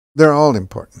They're all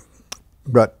important,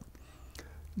 but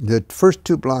the first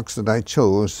two blocks that I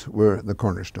chose were the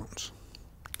cornerstones.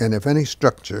 And if any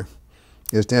structure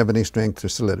is to have any strength or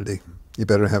solidity, you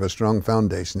better have a strong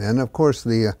foundation. And of course,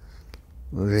 the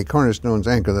cornerstones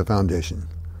anchor the foundation.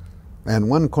 And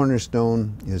one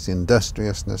cornerstone is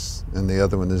industriousness, and the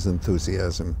other one is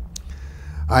enthusiasm.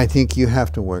 I think you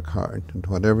have to work hard at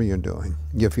whatever you're doing.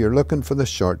 If you're looking for the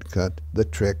shortcut, the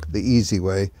trick, the easy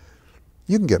way,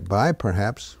 you can get by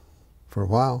perhaps for a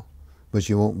while, but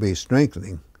you won't be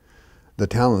strengthening the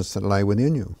talents that lie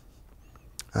within you.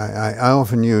 I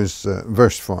often use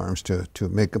verse forms to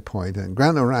make a point. And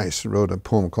Grantland Rice wrote a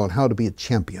poem called How to Be a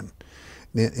Champion.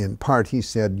 In part, he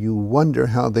said, you wonder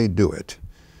how they do it.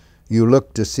 You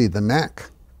look to see the knack.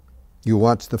 You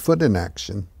watch the foot in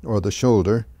action, or the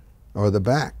shoulder, or the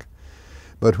back.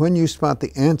 But when you spot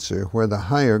the answer where the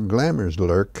higher glamours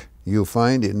lurk, you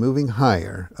find it moving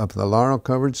higher up the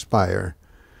laurel-covered spire,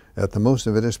 that the most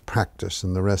of it is practice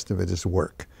and the rest of it is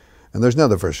work. And there's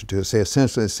another verse or two that say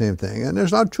essentially the same thing, and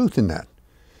there's a lot of truth in that.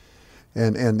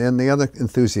 And then the other,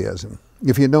 enthusiasm.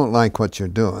 If you don't like what you're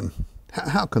doing,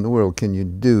 how in the world can you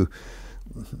do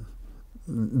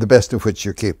the best of which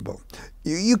you're capable?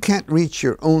 You can't reach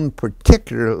your own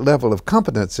particular level of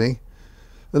competency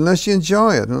unless you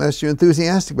enjoy it, unless you're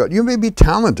enthusiastic about it. You may be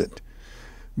talented,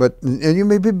 and you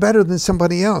may be better than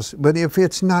somebody else, but if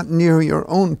it's not near your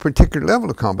own particular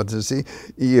level of competency,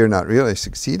 you're not really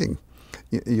succeeding.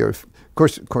 Of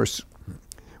course,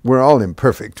 we're all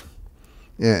imperfect,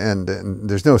 and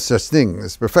there's no such thing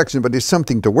as perfection, but it's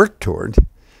something to work toward.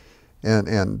 And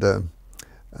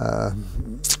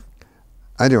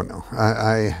I don't know.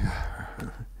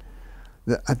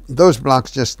 Those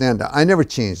blocks just stand out. I never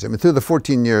changed them. And through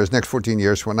the next 14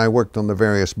 years, when I worked on the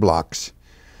various blocks,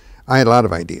 I had a lot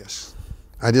of ideas.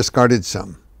 I discarded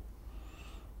some.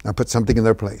 I put something in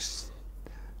their place.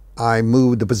 I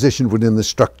moved the position within the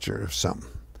structure of some.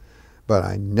 But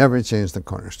I never changed the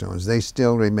cornerstones. They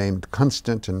still remained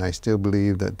constant, and I still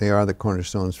believe that they are the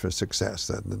cornerstones for success.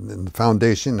 In the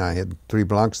foundation, I had 3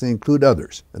 blocks. They include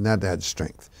others, and that adds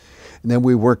strength. And then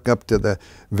we work up to the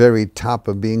very top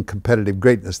of being competitive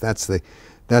greatness. That's the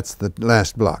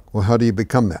last block. Well, how do you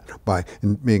become that? By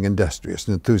being industrious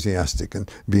and enthusiastic and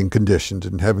being conditioned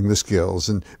and having the skills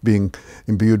and being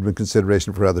imbued with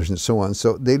consideration for others and so on.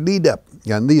 So they lead up.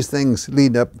 And these things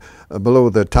lead up below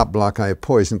the top block. I have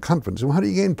poise and confidence. Well, how do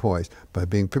you gain poise? By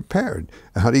being prepared.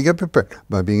 How do you get prepared?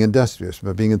 By being industrious,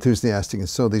 by being enthusiastic, and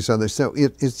so these others. So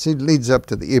it leads up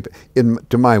to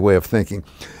to my way of thinking.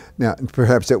 Now,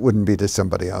 perhaps it wouldn't be to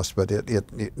somebody else, but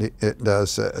it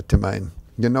does to mine.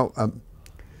 You know,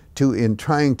 in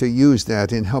trying to use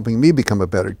that in helping me become a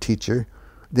better teacher,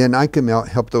 then I can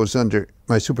help those under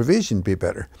my supervision be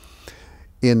better.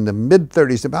 In the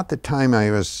mid-30s, about the time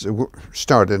I was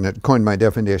started and had coined my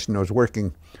definition, I was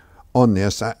working on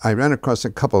this, I ran across a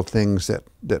couple of things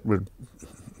that would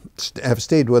have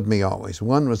stayed with me always.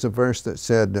 One was a verse that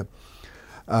said,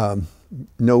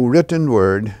 no written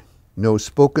word, no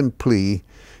spoken plea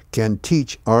can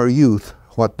teach our youth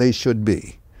what they should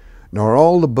be, nor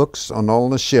all the books on all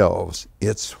the shelves.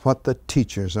 It's what the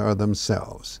teachers are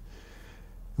themselves.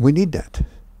 We need that.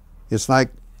 It's like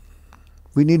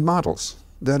we need models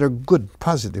that are good,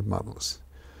 positive models.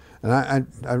 And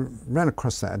I ran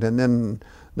across that. And then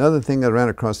another thing I ran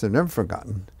across that I've never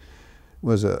forgotten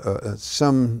was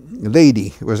some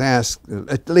lady was asked,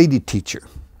 a lady teacher,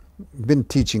 been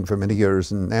teaching for many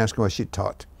years, and asked why she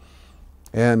taught.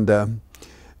 And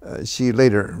she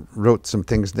later wrote some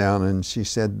things down, and she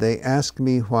said, they ask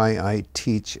me why I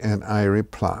teach, and I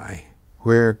reply,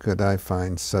 where could I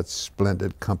find such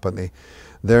splendid company?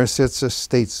 There sits a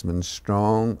statesman,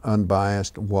 strong,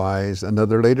 unbiased, wise,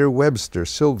 another later Webster,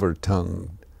 silver-tongued.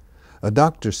 A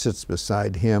doctor sits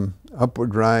beside him,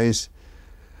 upward rise.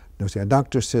 No, see, a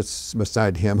doctor sits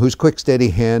beside him, whose quick, steady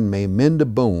hand may mend a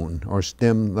bone or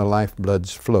stem the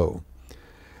lifeblood's flow.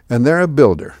 And there a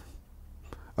builder.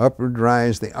 Upward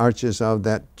rise the arches of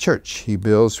that church he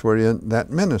builds, wherein that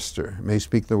minister may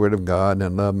speak the word of God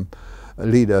and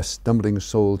lead a stumbling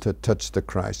soul to touch the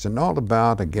Christ. And all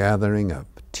about a gathering of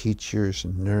teachers,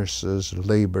 nurses,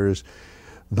 laborers,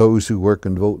 those who work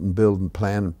and vote and build and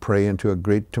plan and pray into a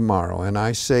great tomorrow. And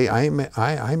I say, I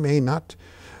may not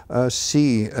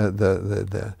see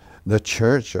the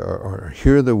church or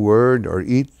hear the word or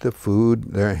eat the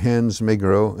food their hands may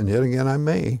grow, and yet again I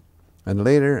may. And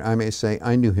later I may say,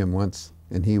 I knew him once,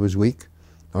 and he was weak,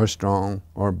 or strong,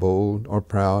 or bold, or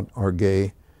proud, or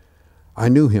gay. I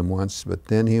knew him once, but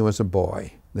then he was a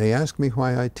boy. They ask me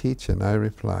why I teach, and I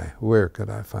reply, where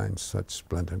could I find such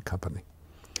splendid company?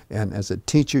 And as a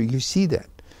teacher, you see that.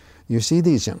 You see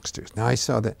these youngsters. Now I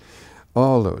saw that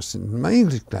all those in my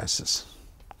English classes.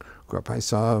 Grew up, I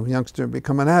saw a youngster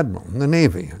become an admiral in the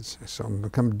Navy. I saw them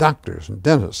become doctors and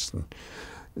dentists, and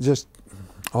just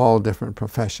all different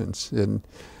professions. And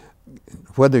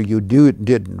whether you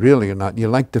did really or not, you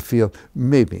like to feel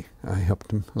maybe I helped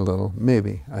them a little,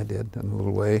 maybe I did in a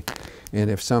little way. And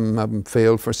if some of them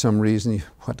failed for some reason,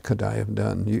 what could I have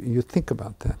done? You think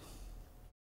about that.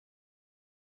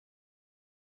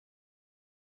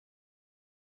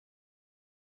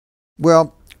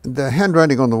 Well, the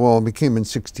handwriting on the wall became in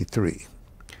 '63.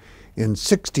 In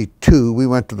 '62, we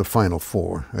went to the Final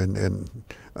Four, and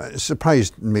it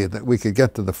surprised me that we could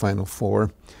get to the Final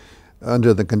Four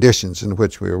under the conditions in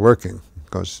which we were working,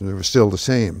 because they were still the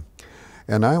same.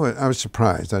 And I was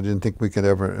surprised. I didn't think we could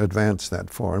ever advance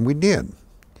that far, and we did.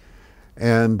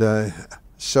 And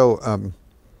so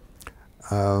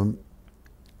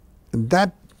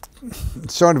that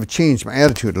sort of changed my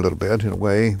attitude a little bit in a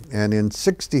way. And in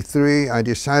 '63, I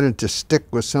decided to stick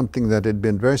with something that had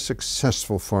been very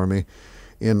successful for me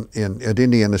at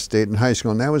Indiana State in high school,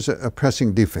 and that was a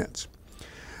pressing defense.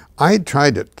 I had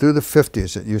tried it through the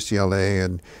 '50s at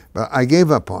UCLA, but I gave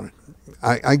up on it.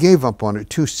 I gave up on it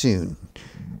too soon,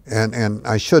 and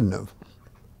I shouldn't have.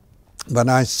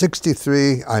 But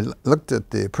 '63, I looked at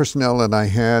the personnel that I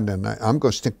had, and I'm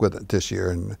going to stick with it this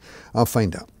year, and I'll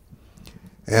find out.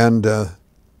 And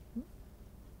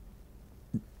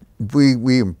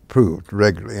we improved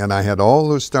regularly, and I had all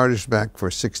those starters back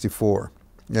for '64.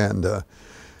 And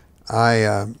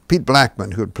Pete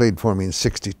Blackman, who had played for me in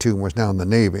 '62 and was now in the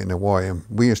Navy in Hawaii,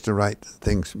 we used to write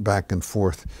things back and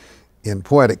forth in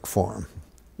poetic form.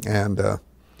 And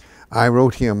I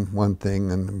wrote him one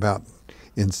thing in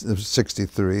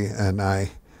 '63, and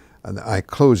I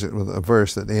close it with a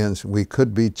verse that ends, "We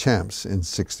could be champs in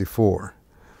 '64."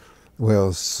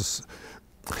 Well,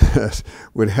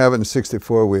 we'd have it in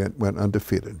 '64, we went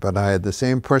undefeated. But I had the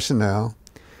same personnel.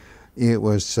 It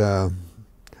was,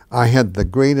 I had the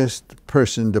greatest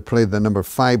person to play the number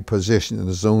 5 position in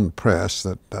the zone press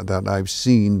that I've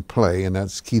seen play, and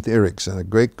that's Keith Erickson, a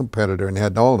great competitor, and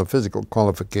had all the physical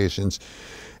qualifications,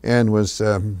 and was,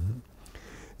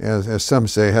 as some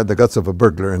say, had the guts of a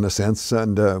burglar in a sense,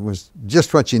 and was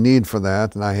just what you need for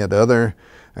that. And I had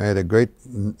a great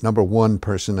number 1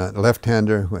 person, a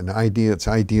left-hander. It's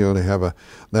ideal to have a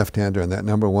left-hander in that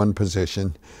number 1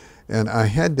 position. And I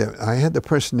had the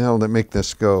personnel to make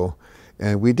this go.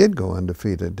 And we did go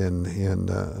undefeated in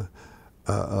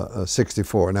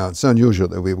 '64. Now, it's unusual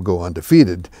that we would go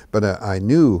undefeated, but I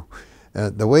knew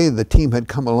the way the team had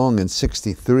come along in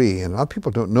 '63, and a lot of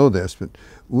people don't know this, but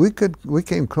we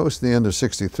came close to the end of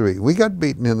 '63. We got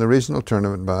beaten in the regional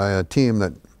tournament by a team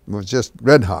that was just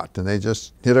red hot, and they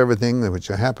just hit everything, which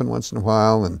happened once in a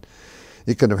while, and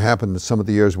it could have happened in some of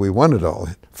the years we won it all.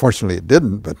 Fortunately, it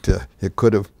didn't, but it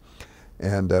could have.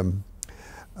 And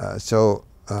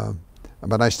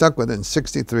but I stuck with it in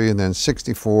 '63, and then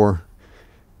 '64,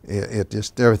 it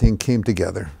just, everything came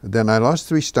together. Then I lost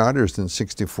 3 starters in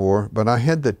 '64, but I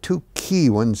had the 2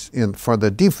 key ones for the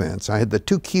defense. I had the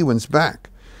 2 key ones back.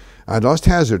 I lost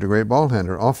Hazard, a great ball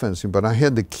handler, offensively, but I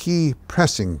had the key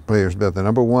pressing players back, the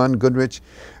number 1, Goodrich,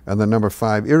 and the number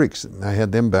 5, Erickson. I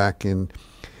had them back in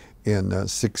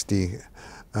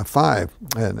 '65.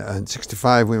 And in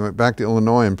 '65, we went back to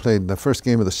Illinois and played the first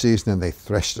game of the season, and they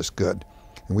threshed us good.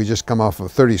 And we just come off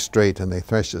of 30 straight, and they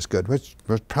threshed us good, which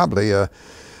was probably a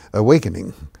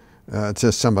awakening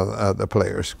to some of the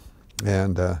players.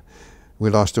 And we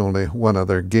lost only 1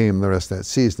 other game the rest of that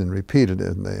season and repeated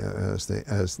it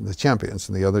as the champions.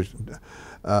 And the other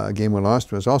game we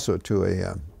lost was also to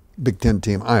a Big Ten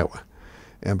team, Iowa.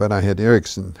 But I had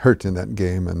Erickson hurt in that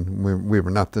game, and we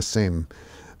were not the same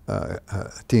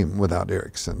team without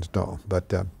Erickson at all.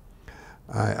 But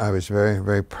I was very,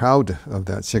 very proud of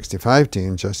that '65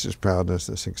 team, just as proud as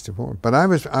the '64. But I'm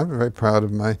very proud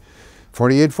of my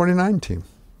 '48-'49 team.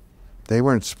 They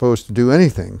weren't supposed to do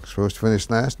anything. Supposed to finish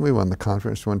last, and we won the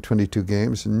conference, won 22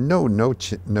 games. And no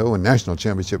national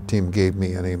championship team gave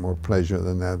me any more pleasure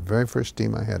than that very first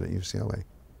team I had at UCLA.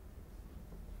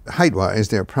 Height-wise,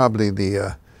 they're probably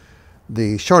the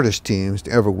shortest teams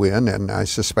to ever win, and I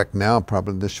suspect now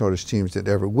probably the shortest teams that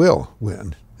ever will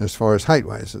win, as far as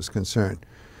height-wise is concerned.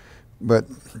 But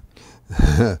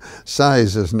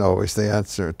size isn't always the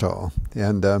answer at all.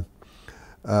 And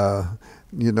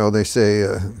you know, they say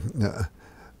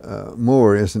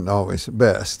more isn't always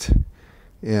best.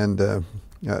 And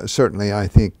certainly I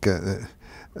think it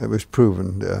was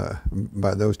proven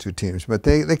by those 2 teams. But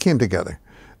they came together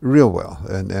real well,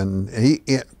 and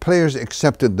players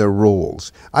accepted their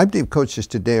roles. I believe coaches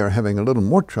today are having a little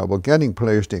more trouble getting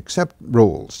players to accept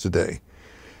roles today.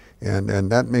 And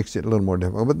that makes it a little more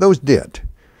difficult. But those did.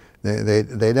 They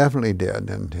definitely did.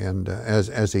 And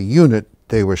as a unit,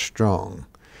 they were strong.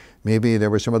 Maybe there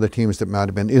were some other teams that might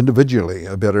have been individually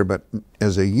better, but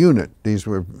as a unit, these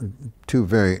were two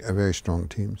very strong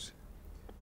teams.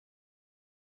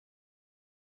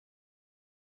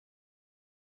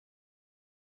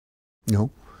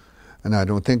 No, and I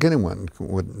don't think anyone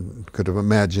could have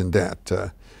imagined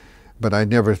that. But I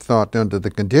never thought under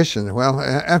the conditions. Well,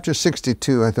 after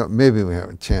 '62, I thought maybe we have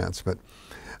a chance. But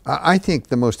I think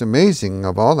the most amazing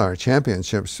of all our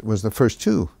championships was the first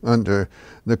two under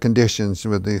the conditions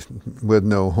with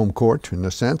no home court in a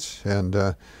sense, and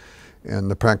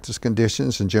the practice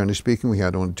conditions. And generally speaking, we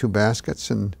had only 2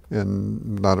 baskets and a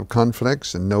lot of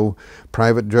conflicts and no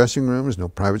private dressing rooms, no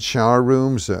private shower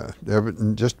rooms,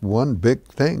 just one big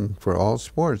thing for all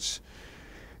sports.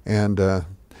 And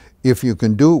if you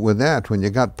can do it with that, when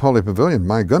you got Pauley Pavilion,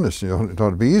 my goodness, it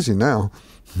ought to be easy now.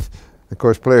 Of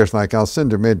course, players like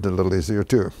Alcindor made it a little easier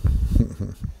too.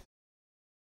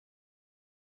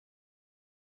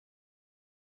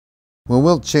 When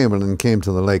Wilt Chamberlain came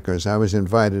to the Lakers, I was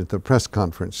invited to the press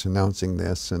conference announcing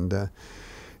this. And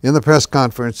in the press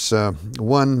conference,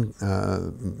 one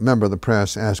member of the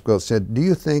press asked Wilt, said, "Do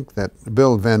you think that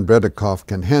Bill Van Bredekoff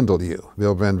can handle you?"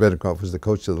 Bill Van Bredekoff was the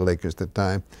coach of the Lakers at the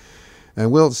time. And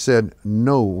Wilt said,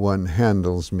 "No one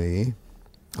handles me.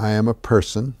 I am a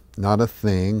person, not a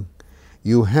thing.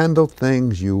 You handle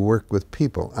things, you work with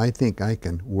people. I think I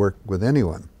can work with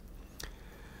anyone."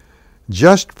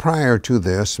 Just prior to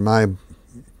this, my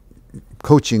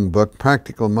coaching book,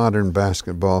 Practical Modern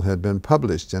Basketball, had been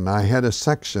published, and I had a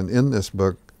section in this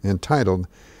book entitled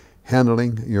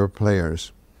Handling Your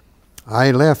Players. I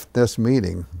left this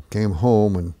meeting, came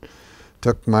home, and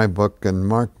took my book and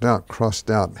marked out,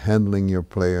 crossed out, handling your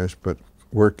players, but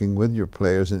working with your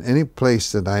players. And any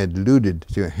place that I had alluded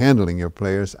to handling your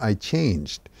players, I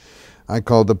changed. I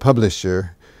called the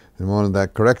publisher and wanted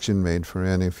that correction made for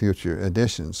any future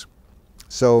editions.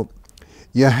 So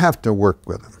you have to work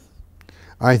with them.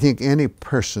 I think any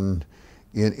person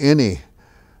in any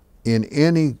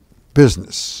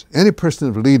business, any person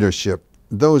of leadership,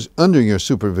 those under your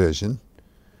supervision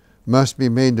must be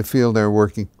made to feel they're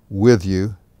working with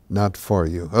you, not for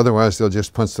you. Otherwise, they'll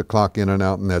just punch the clock in and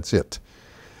out, and that's it.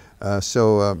 I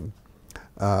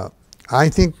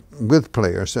think with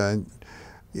players,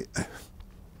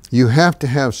 you have to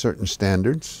have certain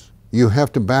standards. You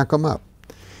have to back them up.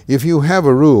 If you have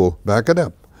a rule, back it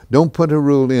up. Don't put a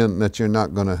rule in that you're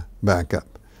not going to back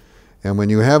up. And when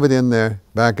you have it in there,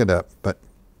 back it up.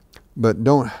 But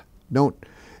don't.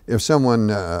 If someone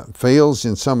fails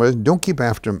in some way, don't keep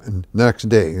after them the next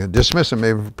day. Dismiss them,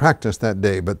 maybe practice that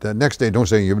day, but the next day don't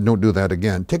say you don't do that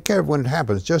again. Take care of when it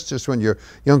happens, just as when your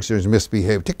youngsters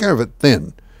misbehave. Take care of it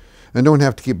then, and don't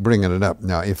have to keep bringing it up.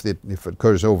 Now, if it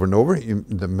occurs over and over,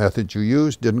 the method you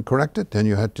used didn't correct it, then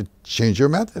you had to change your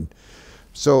method.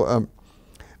 So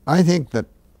I think that,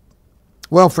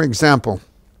 well, for example,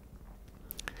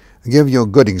 I'll give you a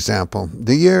good example.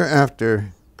 The year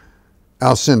after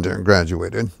Alcindor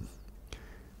graduated,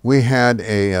 we had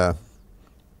they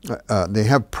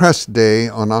have press day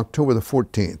on October the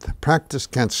 14th. Practice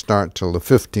can't start till the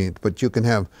 15th, but you can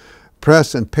have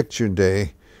press and picture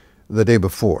day the day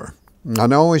before.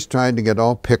 I always tried to get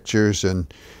all pictures and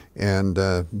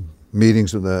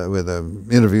meetings with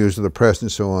interviews with the press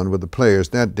and so on with the players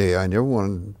that day. I never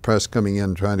wanted press coming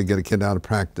in trying to get a kid out of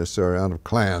practice or out of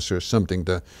class or something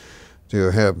to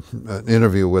have an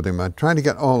interview with him. I tried to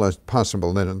get all as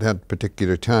possible at that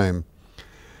particular time.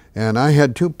 And I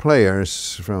had 2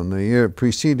 players from the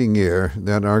preceding year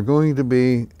that are going to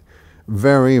be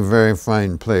very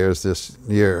fine players this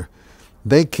year.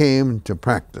 They came to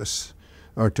practice,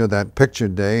 or to that picture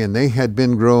day, and they had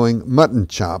been growing mutton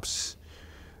chops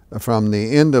from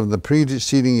the end of the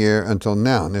preceding year until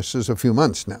now. And this is a few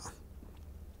months now.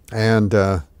 And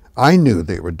I knew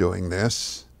they were doing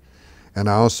this. And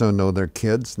I also know their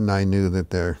kids, and I knew that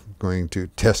they're going to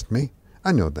test me.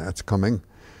 I know that's coming.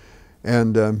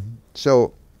 And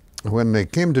so when they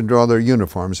came to draw their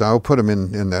uniforms, I'll put them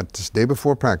in that day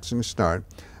before practicing start.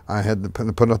 I had to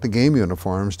put out the game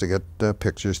uniforms to get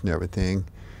pictures and everything.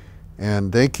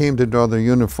 And they came to draw their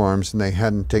uniforms, and they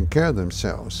hadn't taken care of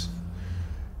themselves.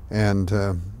 And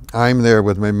I'm there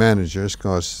with my managers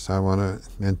because I want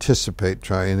to anticipate,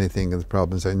 try anything of the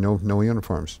problems. I know no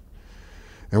uniforms.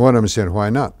 And one of them said, "Why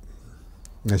not?"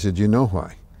 I said, "You know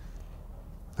why.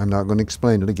 I'm not going to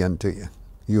explain it again to you.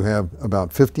 You have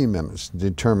about 15 minutes to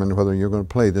determine whether you're going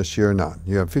to play this year or not.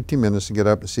 You have 15 minutes to get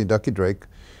up and see Ducky Drake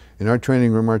in our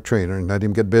training room, our trainer, and let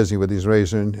him get busy with his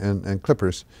razor and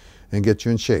clippers and get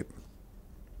you in shape.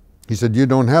 He said, you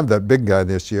don't have that big guy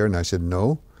this year. And I said,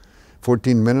 no.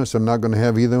 14 minutes, I'm not going to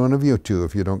have either one of you two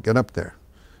if you don't get up there.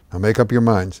 Now make up your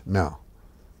minds now.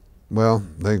 Well,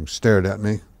 they stared at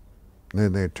me.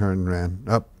 They turned and ran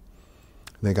up.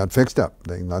 They got fixed up.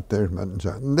 They got their buttons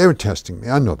on. They were testing me.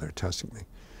 I know they're testing me.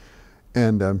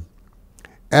 And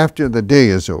after the day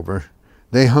is over,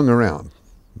 they hung around.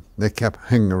 They kept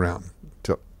hanging around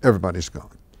till everybody's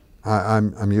gone.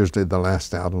 I'm usually the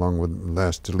last out, along with the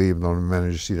last to leave. On the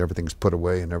manager's seat, everything's put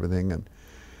away and everything.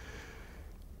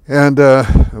 And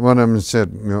one of them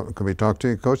said, you know, can we talk to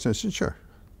you, Coach? And I said, sure.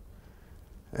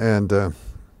 And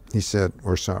he said,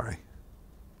 we're sorry.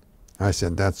 I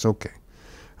said, that's okay.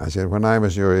 I said, when I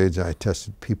was your age, I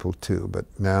tested people too, but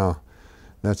now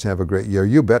let's have a great year.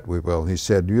 You bet we will. He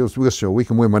said, we'll show we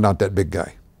can win. We're not that big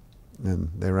guy.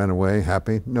 And they ran away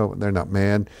happy. No, they're not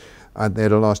mad. They'd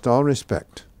have lost all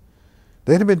respect.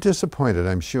 They'd have been disappointed,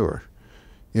 I'm sure,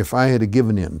 if I had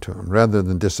given in to them rather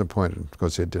than disappointed,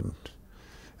 because they didn't.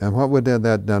 And what would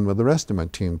that done with the rest of my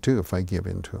team too if I gave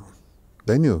in to them?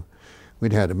 They knew.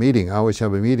 We'd had a meeting. I always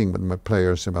have a meeting with my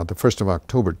players about the 1st of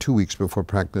October, 2 weeks before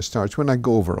practice starts, when I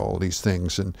go over all these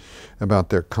things and about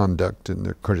their conduct and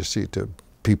their courtesy to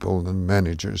people and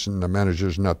managers. And the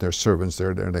managers are not their servants.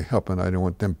 They're there to help, and I don't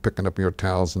want them picking up your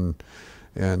towels and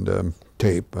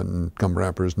tape and gum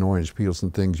wrappers and orange peels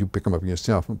and things. You pick them up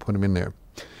yourself and put them in there.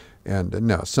 And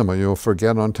now some of you will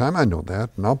forget on time. I know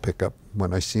that, and I'll pick up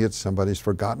when I see it. Somebody's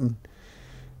forgotten.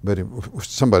 But if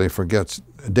somebody forgets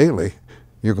daily,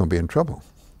 you're going to be in trouble.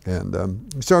 And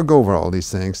so I'll go over all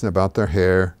these things about their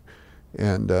hair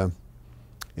and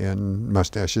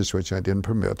mustaches, which I didn't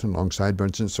permit, and long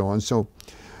sideburns and so on. So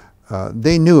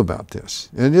they knew about this.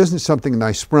 And it isn't something that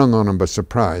I sprung on them by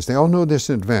surprise. They all know this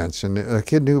in advance. And a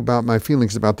kid knew about my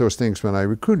feelings about those things when I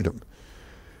recruited them.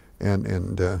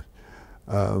 And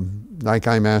like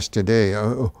I'm asked today,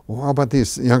 how about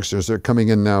these youngsters that are coming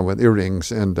in now with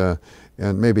earrings and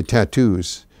maybe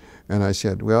tattoos? And I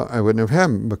said, well, I wouldn't have had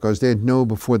them because they'd know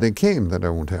before they came that I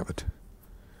won't have it.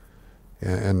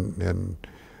 And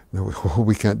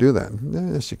we can't do that.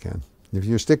 Yes, you can. If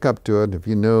you stick up to it, if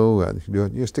you know,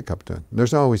 you stick up to it.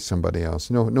 There's always somebody else.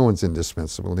 No one's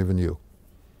indispensable, even you.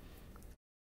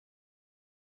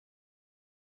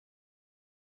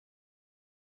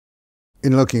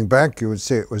 In looking back, you would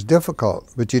say it was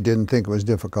difficult, but you didn't think it was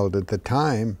difficult at the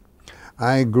time.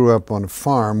 I grew up on a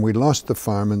farm. We lost the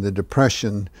farm in the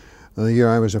Depression the year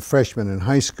I was a freshman in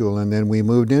high school, and then we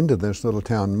moved into this little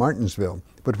town, Martinsville.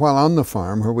 But while on the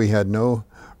farm, where we had no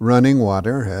running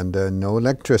water and no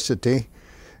electricity,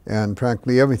 and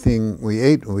practically everything we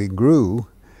ate, we grew,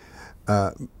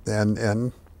 when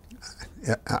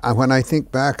I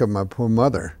think back of my poor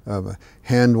mother, of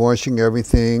hand washing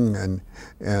everything,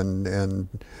 and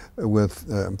with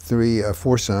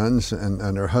four sons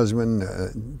and her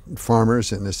husband,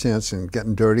 farmers in a sense, and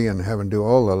getting dirty and having to do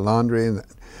all the laundry,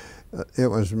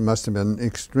 it must have been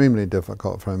extremely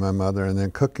difficult for my mother, and then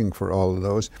cooking for all of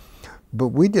those. But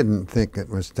we didn't think it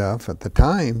was tough at the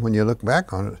time. When you look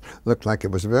back on it, it looked like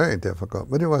it was very difficult,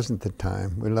 but it wasn't at the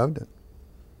time. We loved it.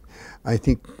 I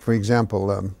think, for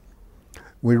example,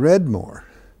 we read more.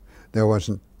 There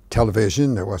wasn't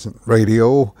television, there wasn't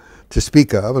radio to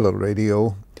speak of, a little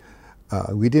radio.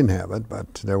 We didn't have it,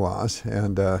 but there was.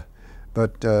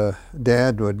 But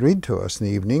Dad would read to us in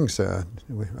the evenings. I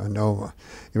know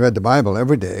he read the Bible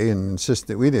every day and insisted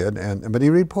that we did, but he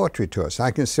read poetry to us.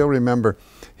 I can still remember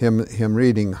him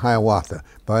reading Hiawatha,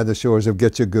 by the shores of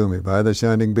Gitchagumi, by the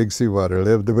shining big sea water,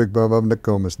 lived the big bum of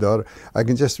Nokomis' daughter. I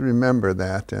can just remember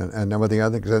that, and some of the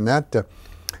other things, and that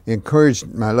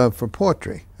encouraged my love for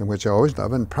poetry, which I always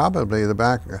love, and probably the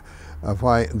back of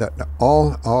why that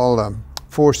all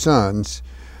four sons.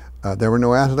 There were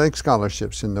no athletic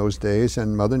scholarships in those days,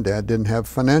 and Mother and Dad didn't have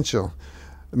financial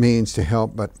means to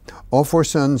help, but all four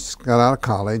sons got out of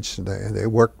college. They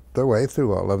worked their way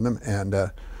through all of them,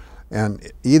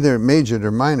 and either majored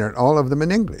or minored, all of them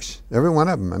in English, every one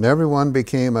of them. And everyone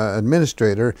became an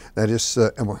administrator. That is,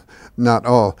 not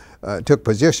all took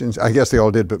positions. I guess they all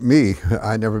did but me.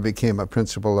 I never became a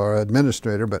principal or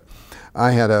administrator, but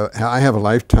I have a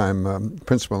lifetime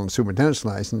principal and superintendent's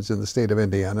license in the state of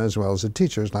Indiana, as well as a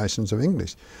teacher's license of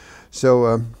English.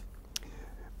 So,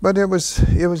 but it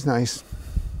was nice.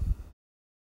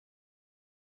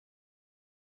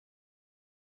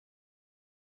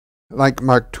 Like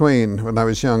Mark Twain, when I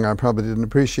was young, I probably didn't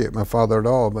appreciate my father at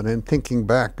all. But in thinking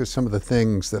back to some of the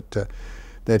things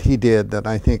that he did, that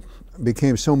I think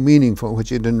became so meaningful,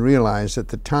 which you didn't realize at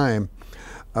the time.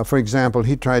 For example,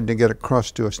 he tried to get across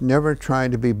to us, never try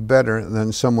to be better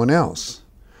than someone else.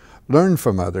 Learn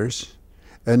from others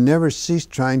and never cease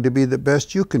trying to be the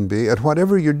best you can be at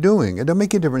whatever you're doing. It don't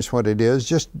make a difference what it is.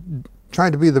 Just try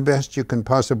to be the best you can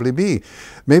possibly be.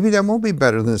 Maybe that won't be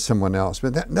better than someone else,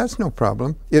 but that's no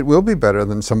problem. It will be better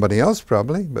than somebody else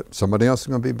probably, but somebody else is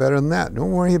going to be better than that.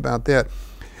 Don't worry about that.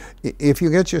 If you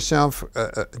get yourself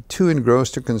too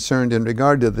engrossed or concerned in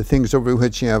regard to the things over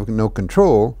which you have no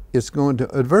control, it's going to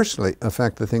adversely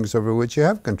affect the things over which you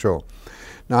have control.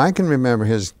 Now, I can remember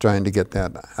his trying to get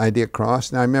that idea across.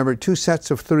 And I remember 2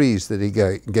 sets of 3s that he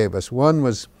gave us. One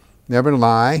was never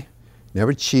lie,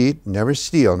 never cheat, never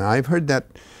steal. Now, I've heard that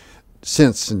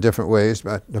since in different ways,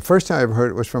 but the first time I ever heard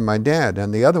it was from my dad.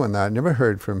 And the other one that I never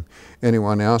heard from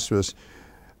anyone else was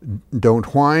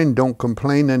don't whine, don't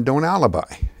complain, and don't alibi.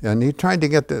 And he tried to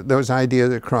get those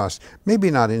ideas across. Maybe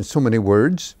not in so many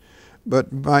words,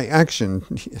 but by action.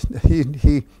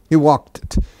 He walked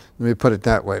it. Let me put it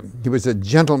that way. He was a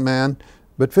gentleman,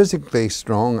 but physically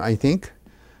strong, I think,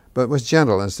 but was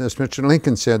gentle. As Mr.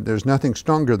 Lincoln said, there's nothing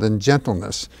stronger than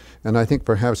gentleness. And I think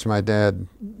perhaps my dad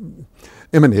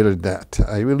emanated that.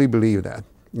 I really believe that.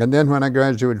 And then when I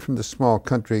graduated from the small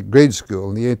country grade school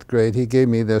in the 8th grade, he gave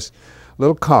me this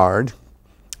little card,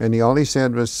 and all he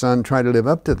said was, son, try to live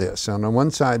up to this. And on one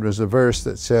side was a verse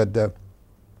that said,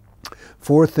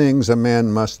 4 things a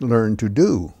man must learn to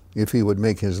do if he would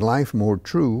make his life more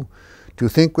true: to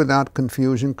think without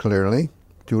confusion clearly,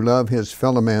 to love his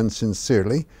fellow man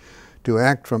sincerely, to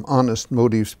act from honest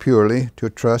motives purely, to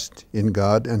trust in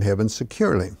God and heaven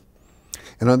securely.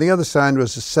 And on the other side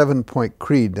was a 7-point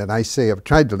creed that I say I've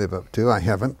tried to live up to. I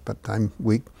haven't, but I'm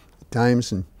weak at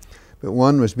times. But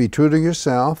one was be true to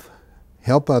yourself,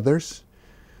 help others,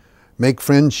 make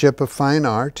friendship a fine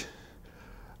art,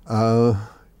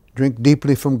 drink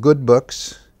deeply from good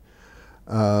books,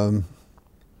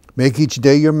 make each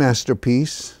day your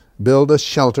masterpiece, build a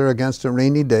shelter against a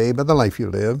rainy day by the life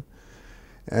you live,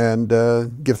 and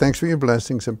give thanks for your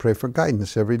blessings and pray for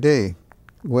guidance every day.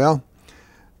 Well,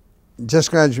 just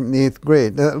graduated from the 8th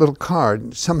grade, that little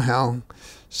card, somehow,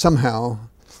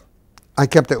 I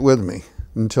kept it with me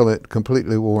until it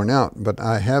completely worn out. But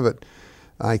I have it,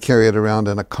 I carry it around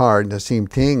in a card, the same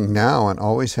thing now, and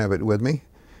always have it with me.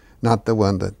 Not the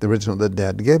one that the original that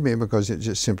Dad gave me, because it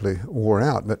just simply wore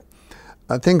out. But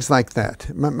things like that.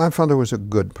 My father was a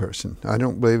good person. I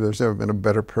don't believe there's ever been a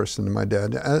better person than my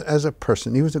dad. As a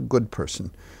person, he was a good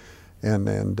person. And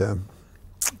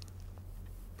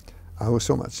I owe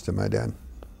so much to my dad.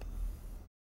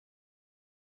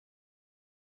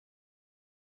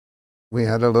 We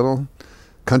had a little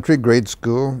country grade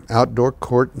school, outdoor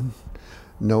court,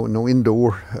 no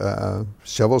indoor,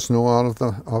 shovel snow off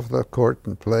the court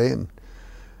and play, and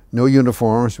no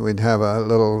uniforms. We'd have a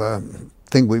little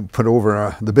thing we put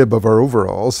over the bib of our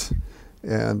overalls,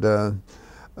 and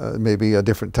maybe a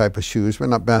different type of shoes, but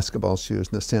not basketball shoes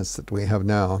in the sense that we have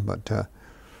now. But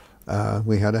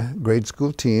we had a grade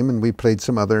school team, and we played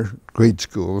some other grade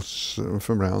schools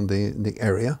from around the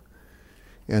area.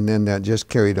 And then that just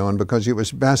carried on because it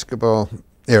was basketball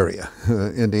area.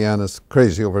 Indiana's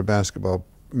crazy over basketball,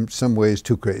 in some ways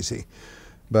too crazy.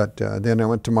 But then I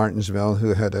went to Martinsville,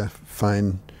 who had a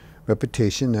fine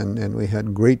reputation, and we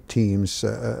had great teams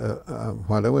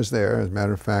while I was there. As a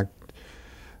matter of fact,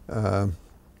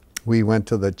 we went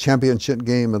to the championship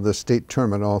game of the state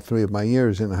tournament all 3 of my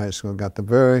years in high school. Got the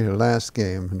very last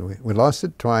game, and we lost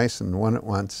it twice and won it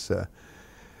once.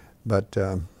 But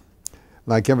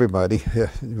like everybody,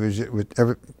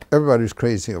 everybody was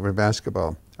crazy over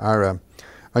basketball. Our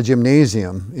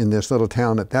gymnasium in this little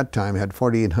town at that time had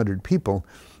 4,800 people,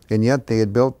 and yet they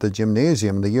had built the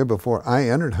gymnasium the year before I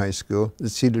entered high school. It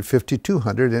seated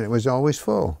 5,200, and it was always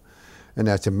full. And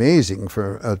that's amazing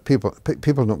for people.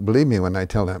 People don't believe me when I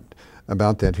tell them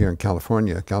about that here in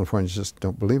California. Californians just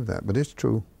don't believe that, but it's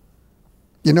true.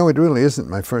 You know, it really isn't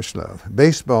my first love.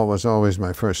 Baseball was always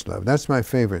my first love. That's my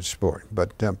favorite sport.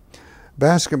 But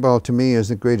basketball, to me, is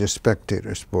the greatest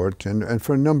spectator sport, and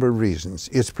for a number of reasons.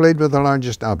 It's played with the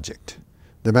largest object.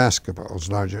 The basketball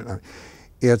is larger.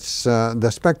 It's,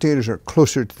 the spectators are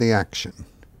closer to the action.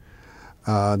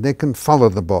 They can follow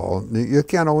the ball. You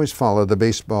can't always follow the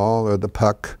baseball or the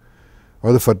puck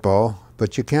or the football,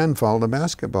 but you can follow the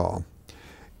basketball.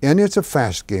 And it's a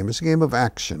fast game. It's a game of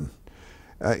action.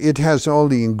 It has all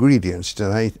the ingredients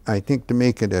that I think to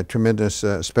make it a tremendous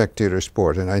spectator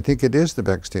sport, and I think it is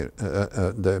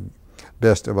the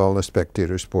best of all the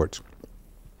spectator sports.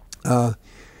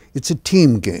 It's a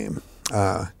team game.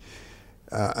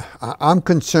 I'm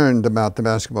concerned about the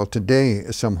basketball today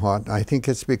somewhat. I think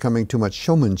it's becoming too much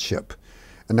showmanship,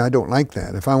 and I don't like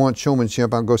that. If I want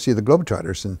showmanship, I'll go see the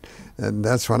Globetrotters, and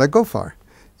that's what I go for.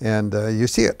 And you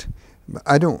see it.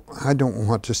 I don't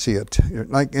want to see it.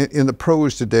 Like in the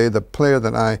pros today, the player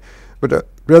that I would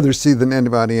rather see than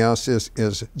anybody else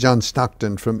is John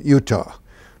Stockton from Utah,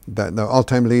 the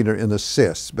all-time leader in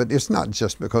assists. But it's not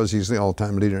just because he's the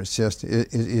all-time leader in assists.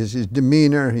 It is his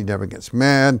demeanor. He never gets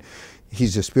mad.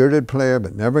 He's a spirited player,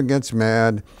 but never gets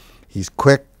mad. He's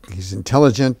quick. He's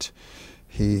intelligent.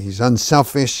 He's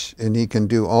unselfish, and he can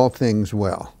do all things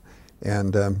well.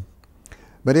 And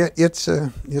but it's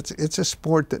a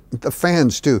sport that the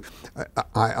fans do.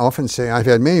 I often say, I've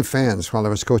had many fans while I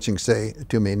was coaching say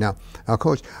to me, now,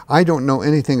 Coach, I don't know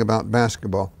anything about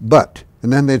basketball, but,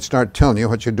 and then they'd start telling you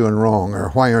what you're doing wrong, or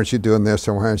why aren't you doing this,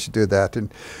 or why aren't you doing that.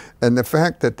 And the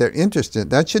fact that they're interested,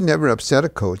 that should never upset a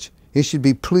coach. He should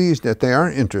be pleased that they are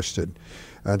interested.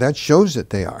 That shows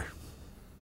that they are.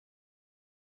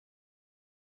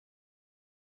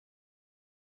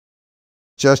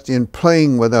 Just in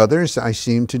playing with others, I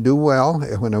seemed to do well.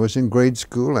 When I was in grade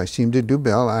school, I seemed to do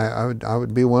well. I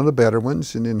would be one of the better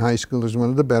ones, and in high school I was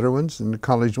one of the better ones, and in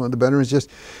college one of the better ones.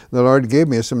 Just the Lord gave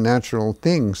me some natural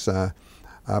things.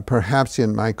 Perhaps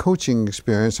in my coaching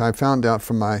experience, I found out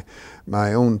from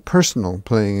my own personal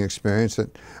playing experience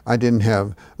that I didn't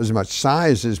have as much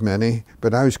size as many,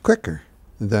 but I was quicker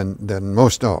than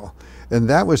most all. And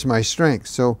that was my strength.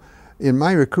 So in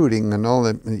my recruiting and all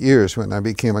the years when I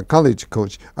became a college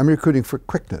coach, I'm recruiting for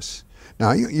quickness.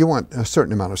 Now, you want a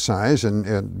certain amount of size,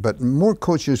 but more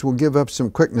coaches will give up some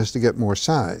quickness to get more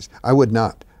size. I would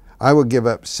not. I would give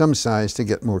up some size to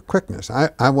get more quickness.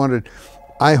 I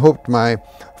hoped my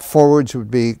forwards would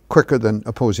be quicker than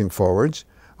opposing forwards.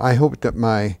 I hoped that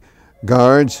my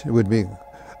guards would be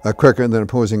quicker than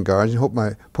opposing guards. I hoped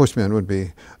my postmen would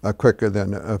be quicker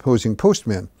than opposing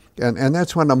postmen. And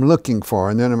that's what I'm looking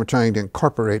for, and then I'm trying to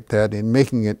incorporate that in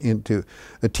making it into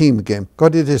a team game.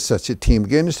 God, it is such a team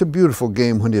game. It's a beautiful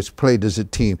game when it's played as a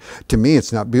team. To me,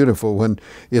 it's not beautiful when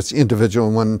it's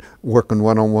individual, one working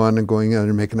one-on-one and going in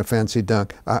and making a fancy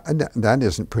dunk. That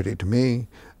isn't pretty to me.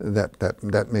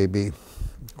 That may be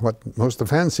what most of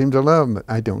the fans seem to love, but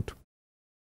I don't.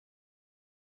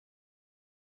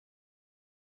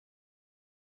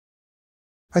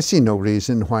 I see no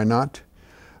reason why not.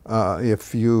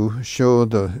 If you show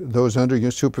those under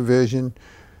your supervision,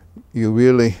 you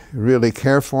really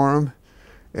care for them,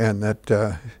 and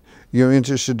that you're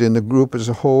interested in the group as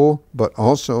a whole, but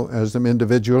also as them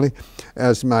individually.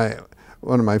 As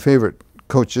one of my favorite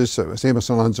coaches, Amos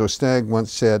Alonzo Stagg,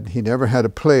 once said, he never had a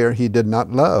player he did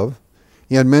not love.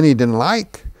 He had many he didn't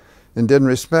like and didn't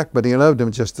respect, but he loved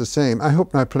them just the same. I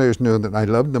hope my players knew that I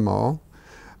loved them all.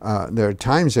 There are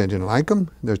times I didn't like them.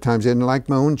 There are times I didn't like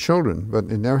my own children, but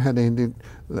it never had anything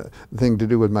to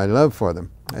do with my love for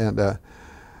them. And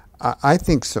I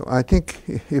think so. I think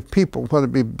if people, whether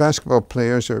it be basketball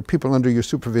players or people under your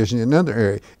supervision in another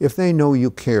area, if they know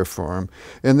you care for them,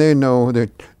 and they know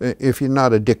that if you're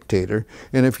not a dictator,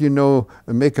 and if you know,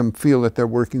 make them feel that they're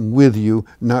working with you,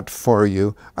 not for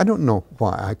you, I don't know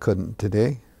why I couldn't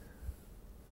today.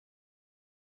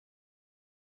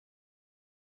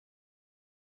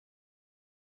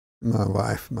 My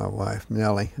wife,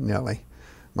 Nellie,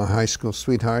 my high school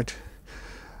sweetheart.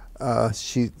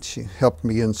 She helped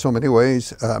me in so many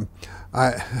ways.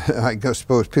 I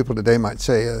suppose people today might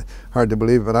say, hard to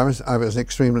believe, but I was an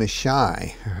extremely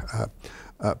shy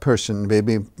person,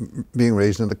 maybe being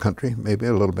raised in the country, maybe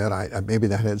a little bit. Maybe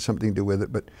that had something to do with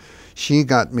it, but she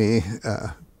got me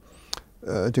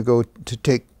to go to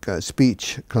take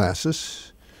speech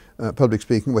classes. Public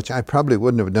speaking, which I probably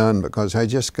wouldn't have done because I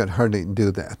just could hardly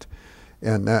do that.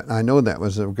 And I know that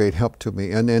was a great help to me.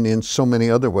 And then in so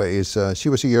many other ways, she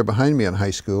was a year behind me in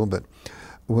high school, but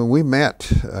when we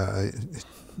met,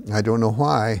 I don't know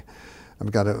why,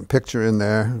 I've got a picture in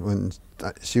there when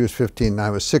she was 15 and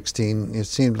I was 16. It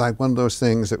seemed like one of those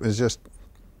things that was just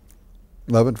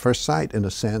love at first sight in a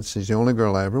sense. She's the only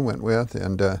girl I ever went with,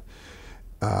 and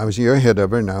I was a year ahead of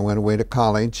her, and I went away to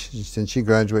college since she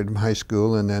graduated from high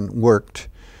school and then worked.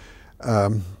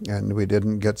 And we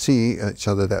didn't get to see each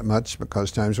other that much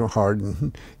because times were hard,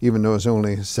 and even though it was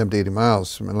only 70, 80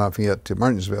 miles from Lafayette to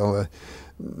Martinsville,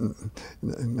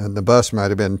 and the bus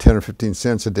might have been 10 or 15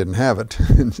 cents. I didn't have it,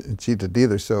 and she didn't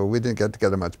either, so we didn't get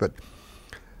together much. But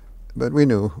we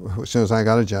knew as soon as I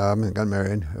got a job and got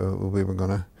married, we were going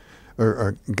to,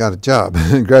 or got a job,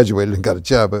 graduated and got a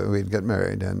job, we'd get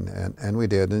married, and we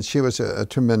did. And she was a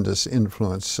tremendous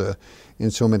influence in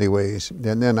so many ways.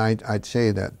 And then I'd say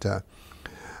that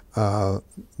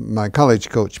my college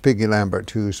coach, Piggy Lambert,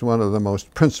 who's one of the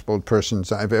most principled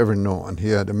persons I've ever known. He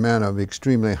had a man of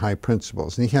extremely high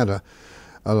principles, and he had a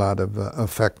lot of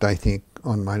effect, I think,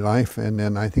 on my life. And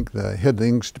then I think the head of the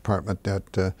English department at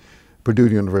Purdue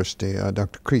University,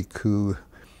 Dr. Creek, who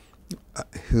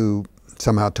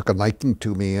somehow took a liking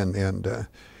to me and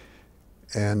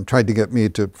tried to get me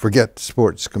to forget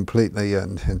sports completely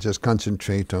and just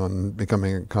concentrate on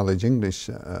becoming a college English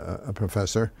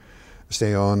professor,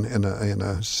 stay on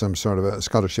in some sort of a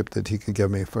scholarship that he could give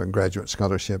me for a graduate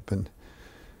scholarship.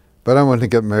 But I wanted to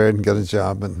get married and get a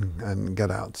job and get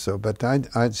out. So, but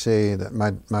I'd say that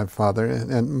my father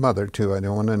and mother too, I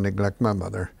don't want to neglect my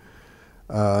mother,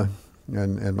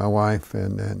 and my wife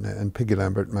and Peggy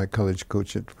Lambert, my college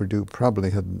coach at Purdue,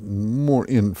 probably had more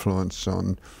influence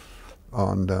on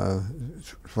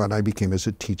what I became as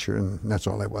a teacher, and that's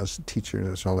all I was, a teacher.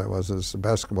 That's all I was as a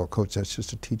basketball coach. That's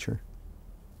just a teacher.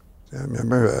 I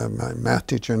remember my math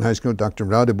teacher in high school, Dr.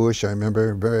 Bush, I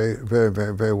remember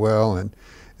very well, and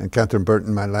Catherine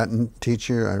Burton, my Latin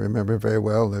teacher, I remember very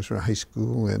well. Those were high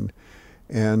school, and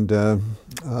Mr.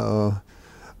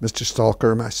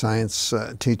 Stalker, my science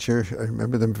teacher, I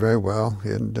remember them very well,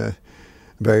 and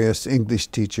various English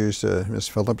teachers, Miss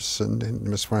Phillips and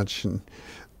Miss French, and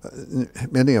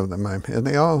many of them, and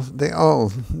they all,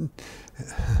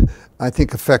 I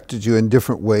think, affected you in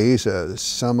different ways.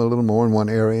 Some a little more in one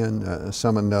area, and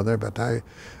some another. But I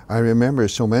remember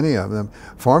so many of them,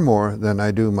 far more than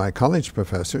I do my college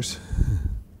professors.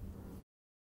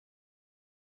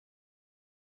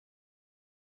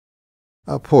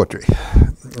 Poetry,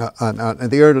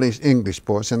 the early English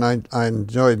poets, and I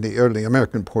enjoyed the early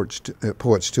American poets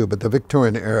too. But the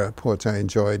Victorian era poets I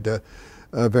enjoyed.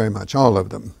 Very much, all of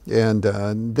them, and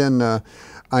then I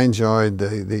enjoyed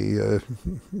the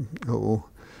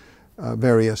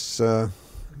various.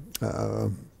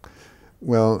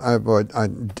 Well, I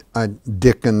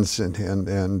Dickens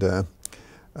and I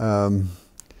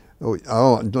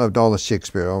loved all of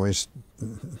Shakespeare. I always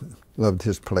loved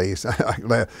his plays.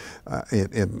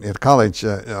 In college,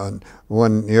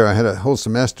 one year I had a whole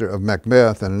semester of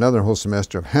Macbeth and another whole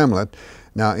semester of Hamlet.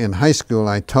 Now, in high school,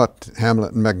 I taught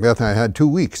Hamlet and Macbeth. I had 2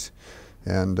 weeks,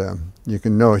 and you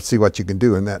can see what you can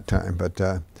do in that time. But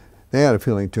they had a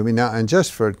feeling to me. Now, and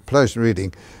just for pleasure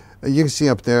reading, you can see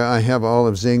up there I have all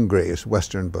of Zane Grey's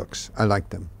Western books. I like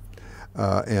them.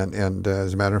 And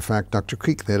as a matter of fact, Dr.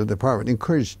 Creek, the head of the department,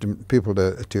 encouraged people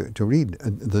to read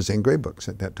the Zane Grey books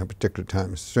at that particular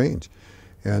time. It's strange.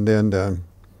 And then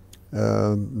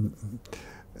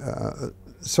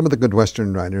some of the good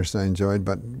Western writers I enjoyed,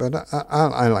 but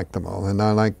I like them all, and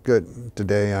I like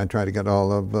today. I try to get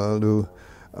all of Lew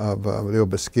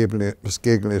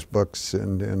Buscaglia's books,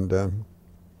 and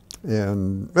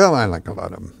well, I like a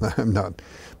lot of them. I'm not,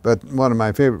 but one of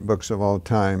my favorite books of all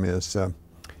time is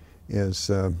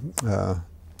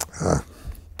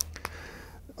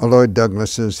Lloyd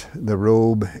Douglas's The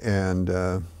Robe, and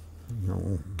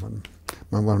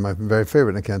one of my very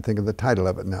favorite. I can't think of the title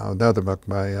of it now. Another book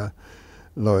by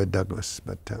Lloyd Douglas,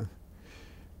 but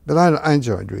I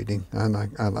enjoyed reading. I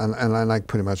like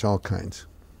pretty much all kinds.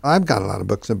 I've got a lot of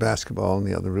books on basketball in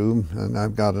the other room, and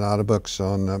I've got a lot of books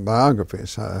on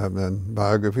biographies. I have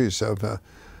biographies of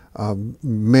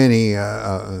many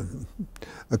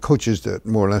coaches that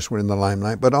more or less were in the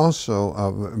limelight, but also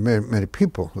of many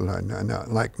people.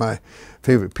 Like my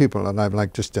favorite people that I've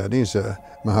liked to study is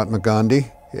Mahatma Gandhi,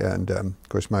 and of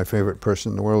course my favorite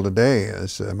person in the world today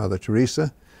is Mother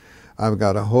Teresa. I've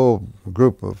got a whole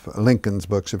group of Lincoln's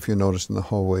books, if you notice, in the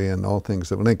hallway, and all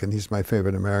things of Lincoln. He's my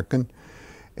favorite American.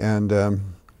 And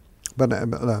but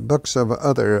books of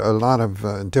a lot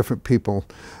of different people,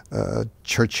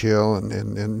 Churchill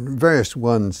and various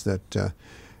ones that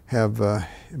have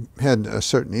had a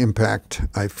certain impact,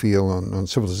 I feel, on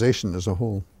civilization as a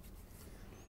whole.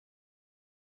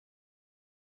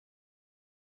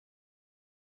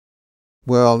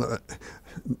 Well,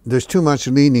 there's too much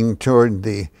leaning toward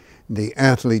the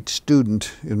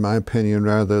athlete-student, in my opinion,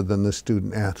 rather than the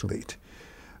student-athlete.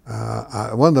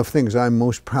 One of the things I'm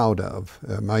most proud of,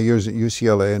 my years at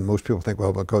UCLA, and most people think,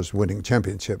 well, because winning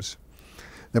championships,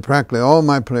 that practically all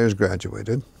my players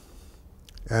graduated,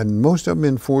 and most of them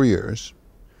in 4 years,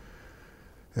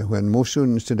 when most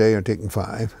students today are taking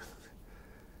 5.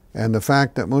 And the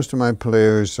fact that most of my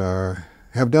players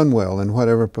have done well in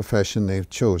whatever profession they've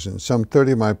chosen. Some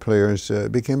 30 of my players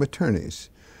became attorneys,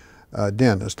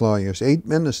 dentists, lawyers, 8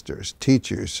 ministers,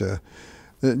 teachers,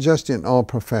 just in all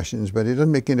professions. But it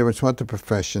doesn't make any difference what the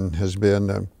profession has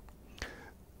been.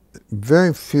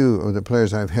 Very few of the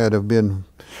players I've had have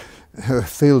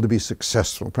failed to be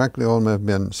successful. Practically all of them have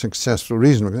been successful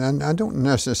reasonably. And I don't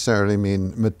necessarily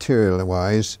mean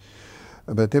material-wise,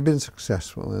 but they've been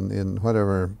successful in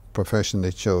whatever profession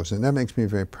they chose, and that makes me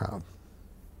very proud.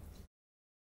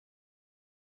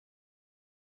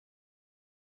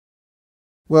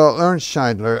 Well, Ernst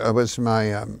Scheidler was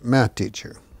my math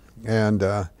teacher, and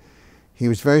he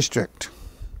was very strict.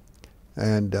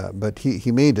 And but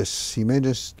he made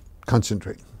us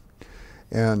concentrate.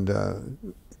 And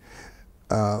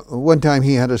one time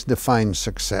he had us define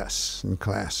success in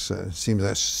class.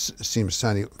 Seems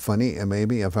funny, and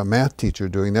maybe if a math teacher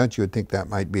doing that, you would think that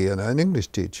might be an English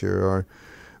teacher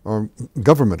or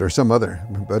government or some other.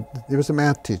 But he was a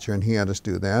math teacher, and he had us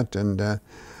do that. And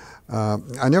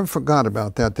I never forgot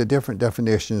about that, the different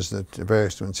definitions that the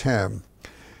various ones have.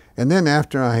 And then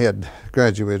after I had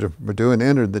graduated from Purdue and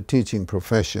entered the teaching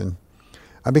profession,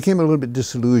 I became a little bit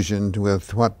disillusioned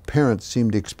with what parents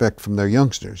seemed to expect from their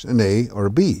youngsters, an A or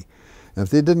a B. And if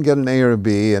they didn't get an A or a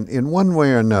B, and in one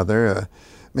way or another,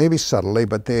 maybe subtly,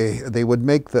 but they would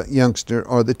make the youngster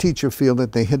or the teacher feel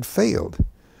that they had failed.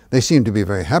 They seemed to be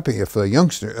very happy if the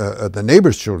youngster, the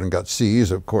neighbor's children got C's.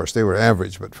 Of course, they were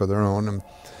average, but for their own. And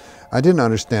I didn't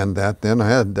understand that then.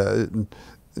 I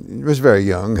was very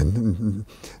young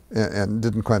and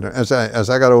didn't quite. As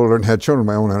I got older and had children of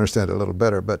my own, I understand it a little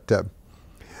better. But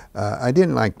I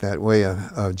didn't like that way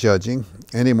of judging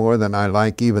any more than I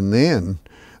like even then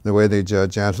the way they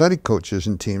judge athletic coaches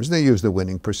and teams. They use the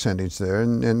winning percentage there,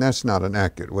 and that's not an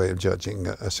accurate way of judging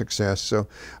a success. So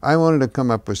I wanted to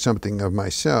come up with something of my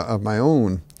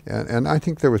own, and I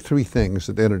think there were three things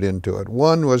that entered into it.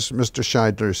 One was Mr.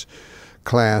 Scheidler's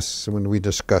class when we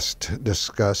discussed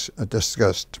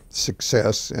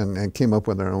success and came up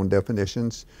with our own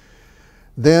definitions.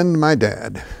 Then my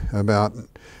dad, about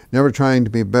never trying to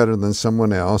be better than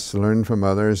someone else, learn from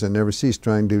others, and never cease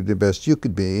trying to do the best you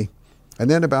could be. And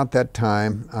then about that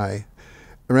time, I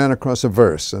ran across a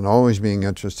verse, and always being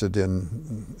interested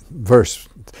in verse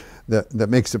that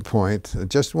makes a point.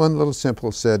 Just one little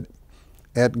simple said,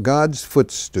 "At God's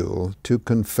footstool to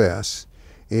confess,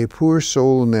 a poor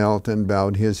soul knelt and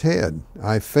bowed his head.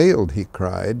 I failed," he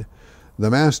cried. "The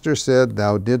Master said,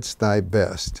 thou didst thy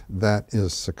best. That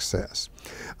is success."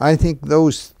 I think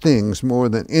those things, more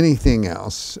than anything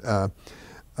else,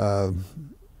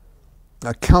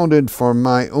 accounted for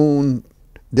my own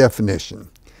definition.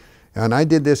 And I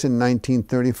did this in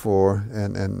 1934,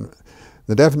 and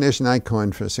the definition I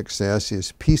coined for success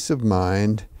is peace of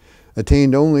mind,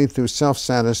 attained only through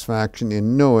self-satisfaction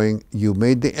in knowing you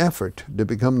made the effort to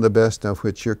become the best of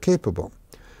which you're capable.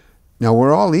 Now,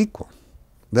 we're all equal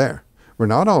there. We're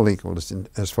not all equal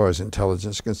as far as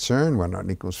intelligence is concerned. We're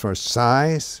not equal as far as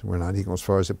size. We're not equal as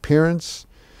far as appearance.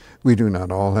 We do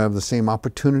not all have the same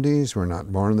opportunities. We're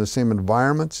not born in the same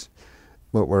environments.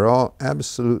 But we're all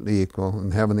absolutely equal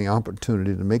and having the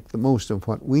opportunity to make the most of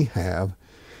what we have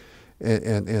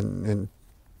and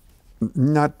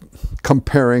not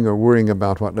comparing or worrying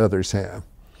about what others have.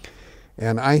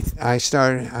 And I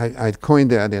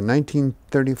coined that in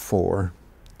 1934,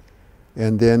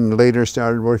 and then later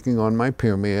started working on my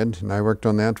pyramid, and I worked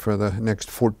on that for the next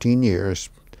 14 years,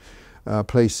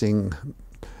 placing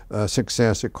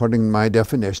success according to my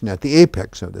definition at the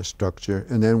apex of the structure,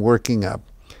 and then working up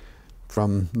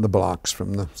from the blocks,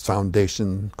 from the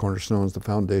foundation, cornerstones, the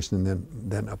foundation, and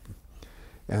then up.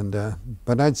 And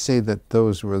but I'd say that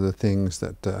those were the things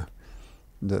that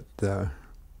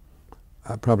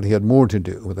I probably had more to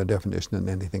do with the definition than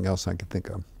anything else I could think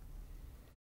of.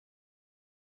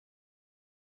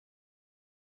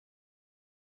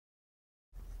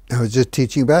 I was just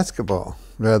teaching basketball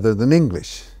rather than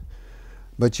English.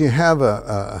 But you have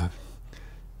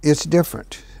it's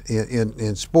different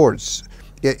in sports.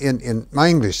 In my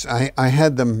English, I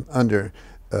had them under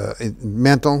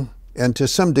mental and to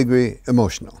some degree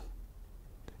emotional.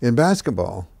 In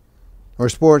basketball or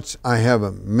sports, I have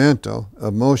a mental,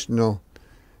 emotional,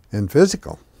 and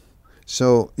physical.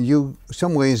 So you,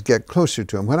 some ways, get closer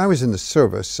to them. When I was in the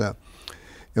service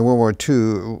in World War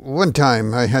II, one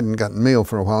time I hadn't gotten mail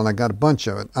for a while, and I got a bunch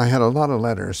of it. I had a lot of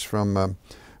letters from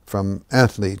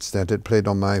athletes that had played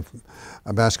on my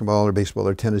basketball or baseball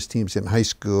or tennis teams in high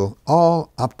school,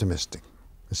 all optimistic.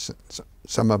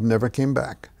 Some of them never came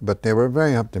back, but they were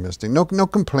very optimistic. No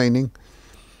complaining.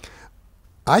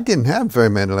 I didn't have very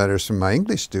many letters from my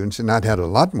English students, and I'd had a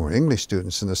lot more English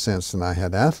students in the sense than I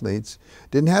had athletes.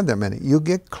 Didn't have that many. You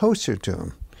get closer to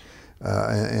them,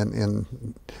 and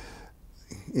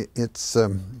it's.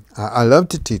 I love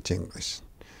to teach English.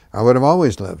 I would have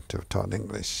always loved to have taught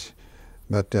English.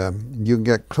 But you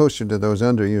get closer to those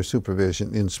under your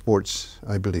supervision in sports,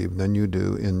 I believe, than you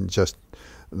do in just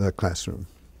the classroom.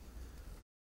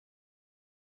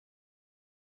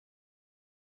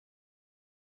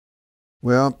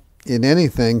 Well, in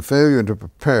anything, failure to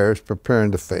prepare is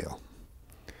preparing to fail.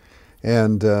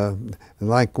 And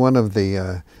like one of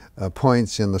the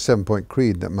points in the 7-point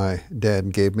creed that my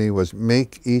dad gave me was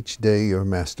make each day your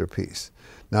masterpiece.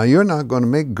 Now, you're not going to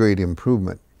make great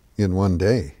improvement in one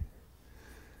day.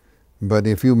 But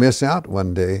if you miss out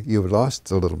one day, you've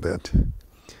lost a little bit.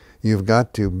 You've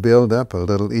got to build up a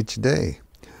little each day.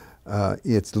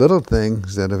 It's little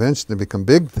things that eventually become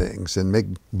big things and make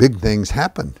big things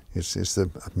happen. It's the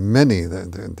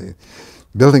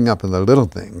building up in the little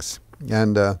things.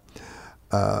 And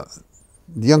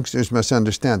the youngsters must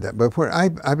understand that. But where I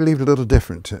believe a little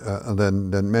different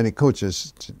than many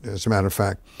coaches, as a matter of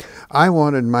fact. I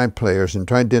wanted my players, and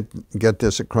tried to get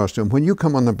this across to them, when you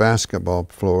come on the basketball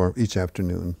floor each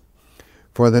afternoon,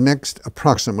 for the next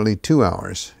approximately 2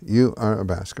 hours, you are a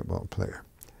basketball player.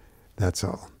 That's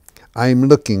all. I'm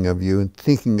looking of you and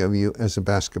thinking of you as a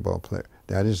basketball player.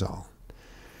 That is all.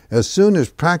 As soon as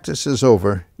practice is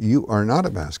over, you are not a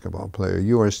basketball player.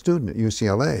 You are a student at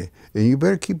UCLA, and you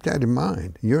better keep that in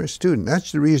mind. You're a student.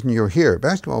 That's the reason you're here.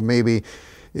 Basketball may be,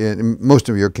 in most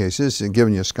of your cases,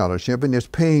 giving you a scholarship, and it's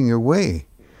paying your way.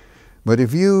 But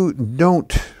if you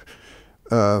don't,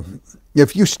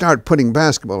 if you start putting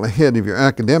basketball ahead of your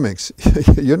academics,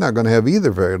 you're not going to have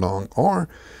either very long. Or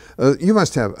you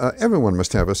must have, everyone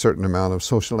must have a certain amount of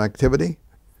social activity.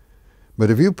 But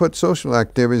if you put social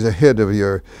activities ahead of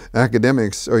your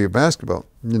academics or your basketball,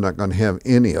 you're not going to have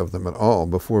any of them at all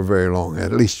before very long.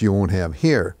 At least you won't have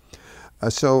here.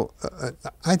 So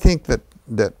I think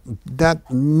that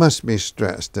must be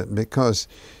stressed, because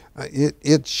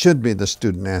it should be the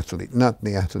student-athlete, not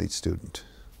the athlete-student.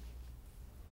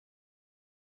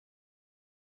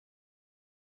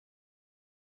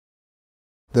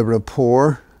 The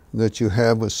rapport that you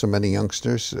have with so many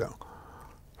youngsters,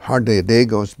 hardly a day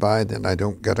goes by that I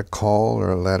don't get a call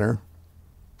or a letter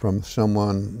from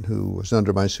someone who was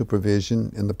under my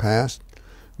supervision in the past,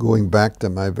 going back to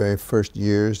my very first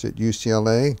years at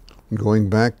UCLA, going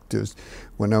back to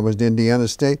when I was at Indiana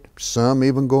State, some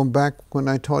even going back when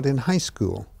I taught in high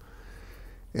school.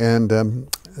 And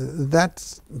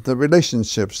that's the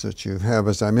relationships that you have,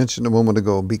 as I mentioned a moment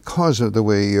ago, because of the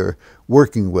way you're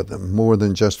working with them, more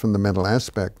than just from the mental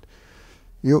aspect.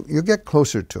 You get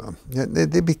closer to them.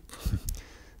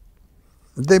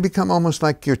 They become almost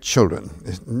like your children.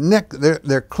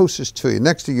 They're closest to you.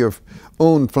 Next to your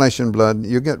own flesh and blood,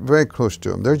 you get very close to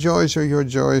them. Their joys are your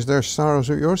joys. Their sorrows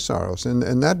are your sorrows.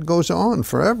 And that goes on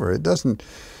forever. It doesn't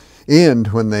end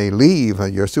when they leave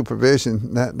your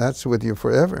supervision. That's with you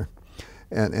forever.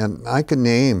 And I can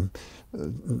name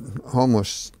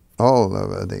almost all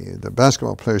of the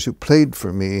basketball players who played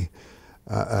for me,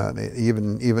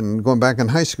 even going back in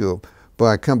high school. But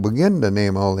I can't begin to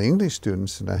name all the English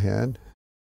students that I had.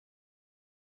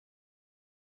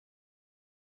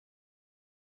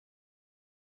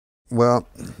 Well,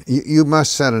 you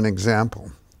must set an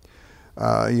example.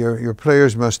 Your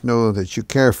players must know that you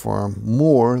care for them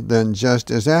more than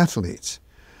just as athletes.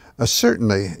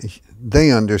 Certainly,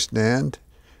 they understand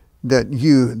that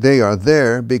they are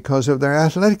there because of their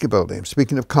athletic ability. I'm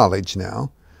speaking of college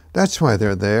now. That's why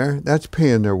they're there. That's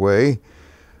paying their way.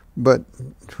 But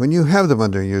when you have them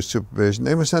under your supervision,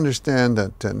 they must understand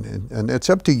that, and it's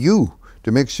up to you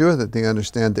to make sure that they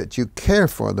understand that you care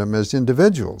for them as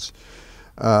individuals.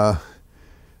 As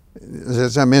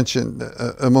I mentioned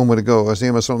a moment ago, as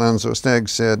Amos Alonzo Stagg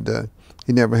said,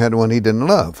 he never had one he didn't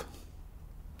love.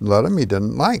 Loved him, he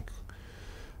didn't like.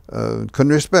 Couldn't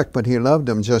respect, but he loved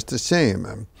him just the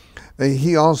same.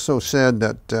 He also said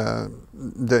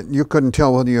that you couldn't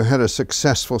tell whether you had a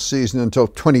successful season until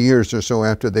 20 years or so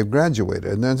after they've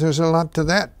graduated. And there's a lot to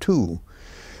that, too.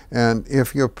 And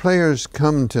if your players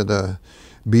come to the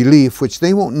belief, which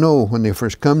they won't know when they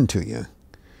first come to you,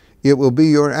 it will be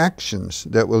your actions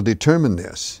that will determine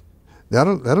this.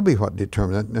 That'll be what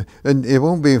determines it. And it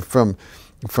won't be from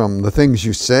the things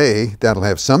you say. That'll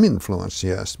have some influence,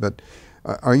 yes, but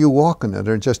are you walking it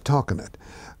or just talking it?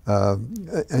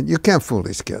 And you can't fool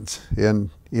these kids.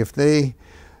 And if it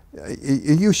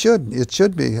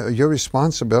should be your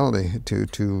responsibility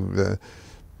to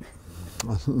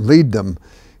lead them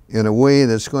in a way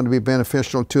that's going to be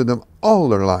beneficial to them all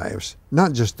their lives,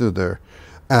 not just through their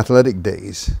athletic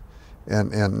days.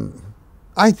 And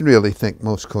I really think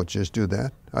most coaches do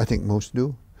that. I think most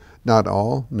do. Not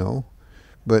all, no.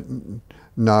 But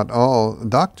not all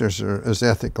doctors are as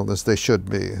ethical as they should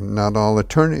be. Not all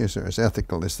attorneys are as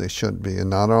ethical as they should be. And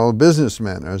not all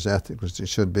businessmen are as ethical as they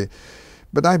should be.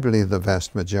 But I believe the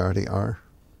vast majority are.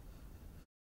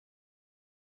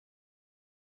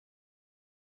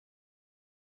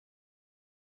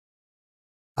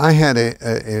 I had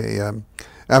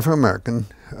Afro-American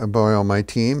boy on my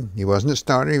team. He wasn't a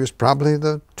starter. He was probably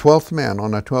the 12th man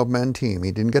on a 12-man team.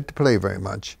 He didn't get to play very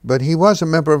much, but he was a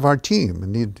member of our team,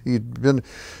 and he'd been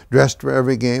dressed for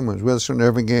every game, was with us in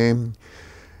every game,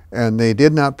 and they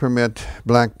did not permit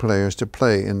black players to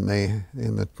play in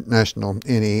the National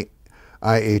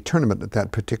NCAA tournament at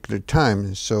that particular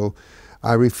time. So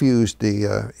I refused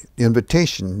the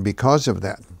invitation because of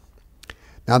that.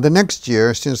 Now the next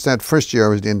year, since that first year I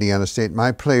was at Indiana State,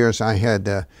 my players, I had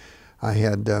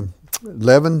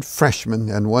 11 freshmen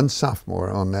and 1 sophomore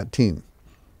on that team.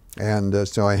 And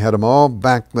so I had them all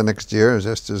back the next year,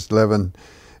 just as 11,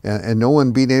 and no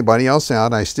one beat anybody else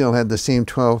out. I still had the same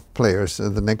 12 players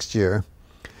the next year.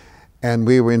 And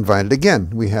we were invited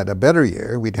again. We had a better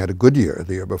year. We'd had a good year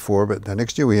the year before, but the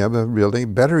next year we have a really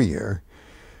better year.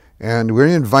 And we're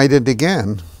invited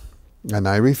again, and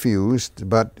I refused,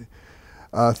 but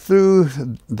through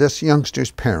this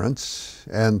youngster's parents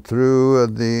and through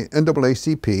the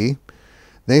NAACP,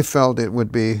 they felt it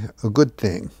would be a good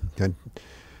thing.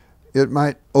 It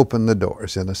might open the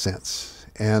doors in a sense.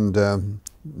 And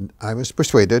I was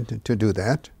persuaded to do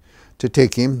that, to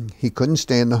take him. He couldn't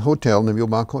stay in the hotel, in the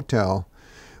Muehlebach Hotel,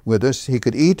 with us. He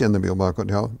could eat in the Muehlebach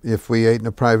Hotel if we ate in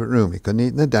a private room. He couldn't eat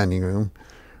in the dining room,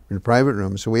 in a private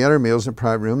room. So we had our meals in a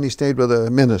private room. He stayed with a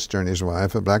minister and his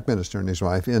wife, a black minister and his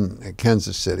wife in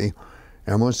Kansas City,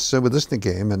 and was with us in the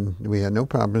game, and we had no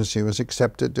problems. She was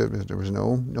accepted. There was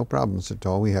no problems at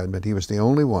all we had, but he was the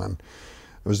only one.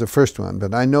 It was the first one.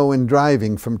 But I know in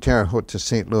driving from Terre Haute to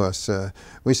St. Louis,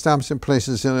 we stopped some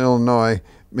places in Illinois,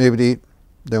 maybe to eat,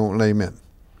 they won't let him in.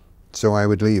 So I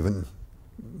would leave, and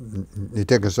you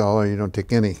take us all or you don't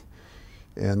take any.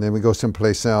 And then we go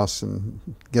someplace else and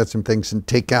get some things and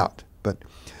take out. But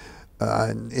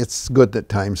it's good that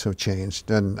times have changed.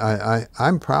 And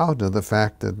I'm proud of the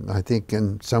fact that I think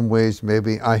in some ways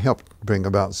maybe I helped bring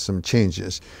about some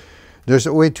changes. There's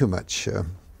way too much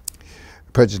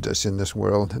prejudice in this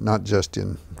world, not just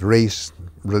in race,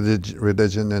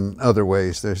 religion, and other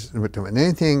ways. There's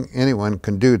anything anyone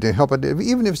can do to help it,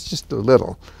 even if it's just a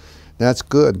little, that's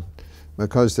good.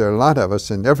 Because there are a lot of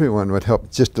us, and everyone would help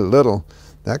just a little.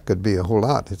 That could be a whole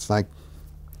lot. It's like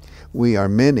we are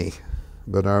many,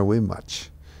 but are we much?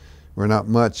 We're not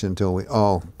much until we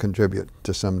all contribute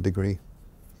to some degree.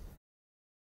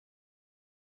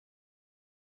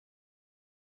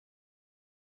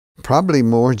 Probably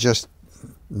more just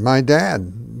my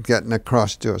dad getting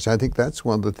across to us. I think that's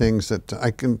one of the things that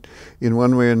I can, in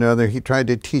one way or another, he tried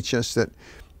to teach us that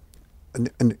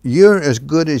you're as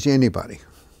good as anybody,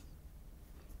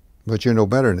 but you're no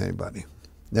better than anybody.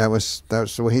 That was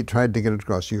the way he tried to get it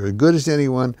across. You're as good as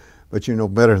anyone, but you're no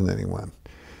better than anyone.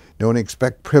 Don't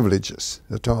expect privileges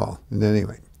at all in any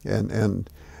way. And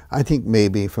I think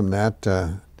maybe from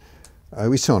that,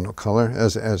 we saw no color.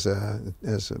 As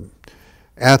an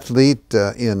athlete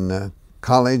in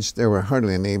college, there were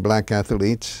hardly any black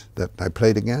athletes that I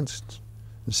played against.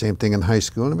 The same thing in high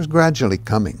school. And it was gradually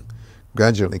coming.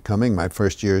 My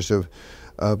first years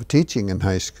of teaching in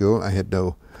high school, I had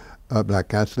no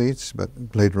black athletes, but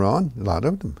later on, a lot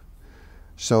of them.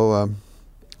 So,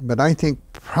 but I think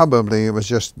probably it was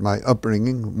just my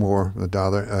upbringing more with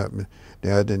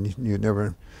Dad, and you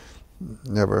never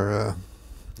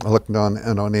looked on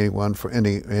anyone for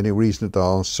any reason at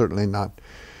all. Certainly not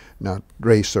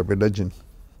race or religion.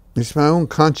 It's my own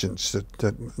conscience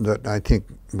that I think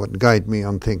would guide me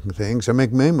on thinking things. I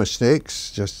make many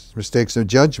mistakes, just mistakes of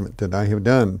judgment that I have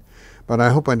done, but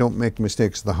I hope I don't make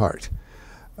mistakes of the heart.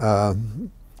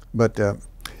 But I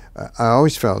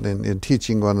always felt in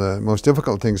teaching, one of the most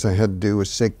difficult things I had to do was,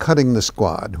 say, cutting the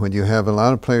squad. When you have a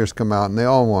lot of players come out and they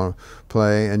all want to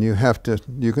play, and you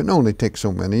can only take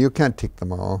so many. You can't take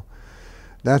them all.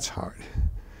 That's hard.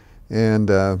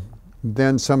 And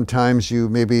then sometimes you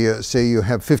maybe say you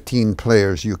have 15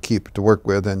 players you keep to work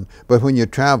with, but when you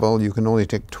travel, you can only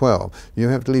take 12. You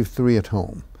have to leave 3 at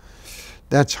home.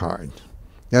 That's hard.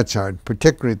 That's hard,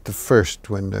 particularly at the first,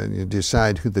 when you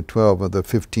decide who the 12 or the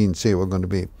 15 say we're going to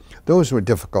be. Those were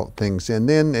difficult things. And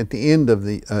then at the end of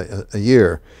a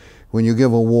year, when you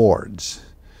give awards,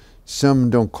 some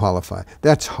don't qualify.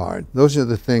 That's hard. Those are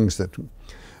the things that,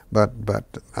 but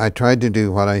I tried to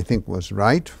do what I think was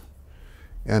right.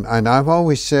 And I've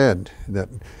always said that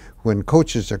when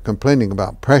coaches are complaining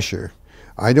about pressure,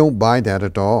 I don't buy that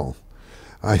at all.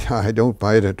 I don't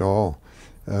buy it at all.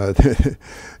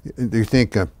 You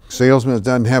think a salesman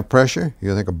doesn't have pressure?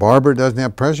 You think a barber doesn't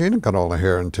have pressure? He doesn't cut all the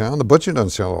hair in town. The butcher doesn't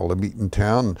sell all the meat in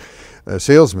town.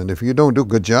 salesman. If you don't do a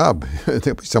good job,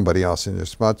 there'll be somebody else in your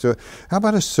spot. So how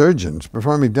about a surgeon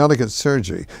performing delicate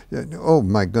surgery? Oh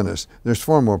my goodness, there's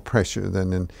far more pressure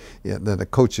than a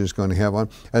coach is going to have on.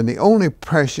 And the only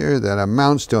pressure that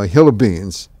amounts to a hill of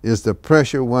beans is the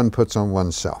pressure one puts on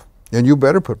oneself. And you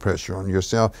better put pressure on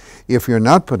yourself. If you're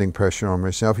not putting pressure on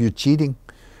yourself, you're cheating.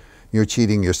 You're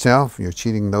cheating yourself. You're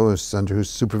cheating those under whose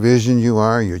supervision you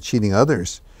are. You're cheating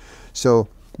others. So,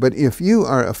 but if you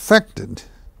are affected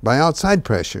by outside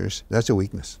pressures, that's a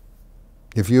weakness.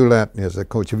 If you let, as a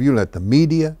coach, if you let the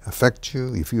media affect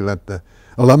you, if you let the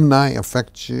alumni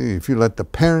affect you, if you let the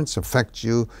parents affect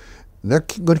you, they're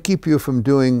going to keep you from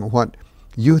doing what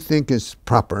you think is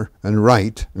proper and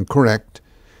right and correct.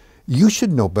 You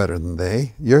should know better than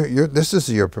they. This is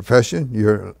your profession.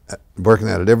 You're working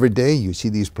at it every day. You see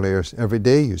these players every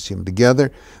day. You see them together.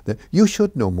 You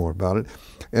should know more about it.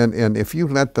 And if you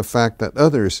let the fact that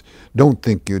others don't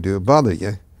think you do bother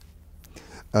you,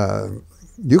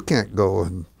 you can't go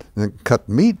and cut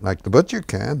meat like the butcher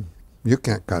can. You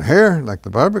can't cut hair like the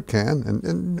barber can,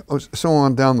 and so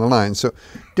on down the line. So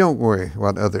don't worry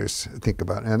what others think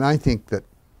about it. And I think that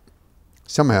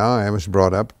somehow I was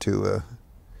brought up to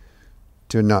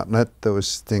not let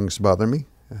those things bother me.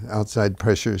 Outside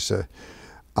pressures,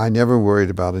 I never worried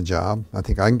about a job. I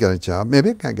think I can get a job.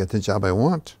 Maybe I can't get the job I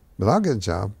want, but I'll get a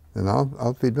job, and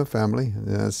I'll feed my family. And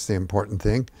that's the important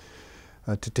thing,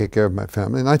 to take care of my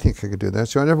family, and I think I could do that.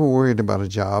 So I never worried about a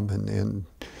job, and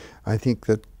I think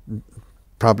that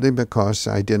probably because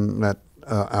I didn't let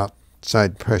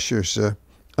outside pressures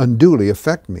unduly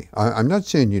affect me. I'm not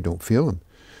saying you don't feel them.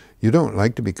 You don't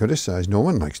like to be criticized. No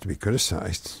one likes to be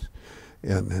criticized.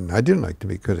 And I didn't like to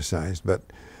be criticized, but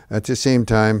at the same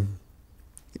time,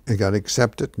 you got to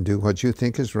accept it and do what you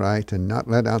think is right and not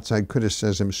let outside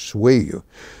criticism sway you.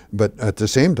 But at the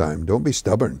same time, don't be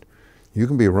stubborn. You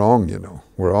can be wrong, you know.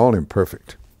 We're all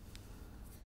imperfect.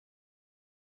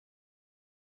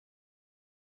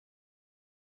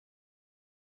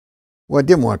 Well, I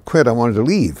didn't want to quit. I wanted to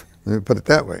leave. Let me put it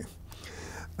that way.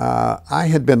 I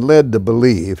had been led to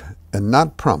believe, and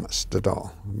not promised at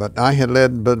all, but I had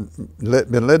been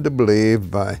led to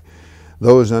believe by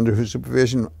those under whose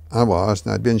supervision I was,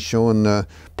 and I'd been shown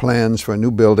plans for a new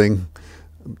building,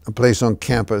 a place on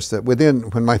campus, that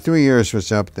when my 3 years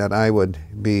was up, that I would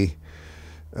be,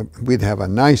 we'd have a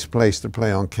nice place to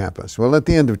play on campus. Well, at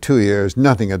the end of 2 years,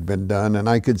 nothing had been done, and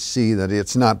I could see that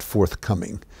it's not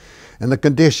forthcoming. And the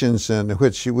conditions in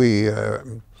which we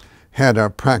had our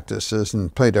practices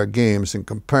and played our games in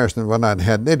comparison to what I'd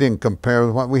had, they didn't compare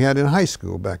with what we had in high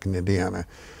school back in Indiana.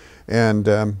 And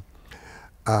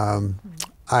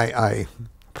I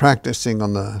practicing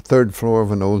on the third floor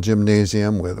of an old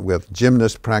gymnasium with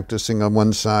gymnasts practicing on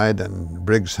one side and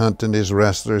Briggs Hunt and his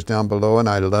wrestlers down below, and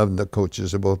I loved the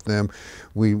coaches of both of them.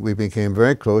 We became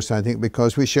very close, I think,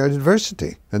 because we shared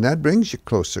adversity, and that brings you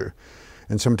closer.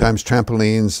 And sometimes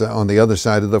trampolines on the other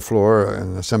side of the floor,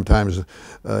 and sometimes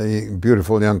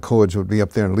beautiful young coeds would be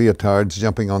up there in leotards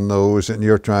jumping on those, and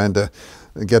you're trying to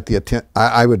get the attention.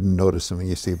 I wouldn't notice them,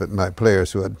 you see, but my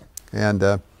players would.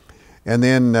 And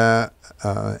then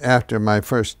after my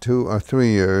first 2 or 3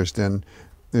 years, then,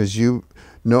 as you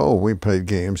know, we played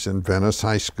games in Venice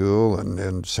High School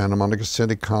and Santa Monica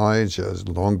City College,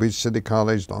 Long Beach City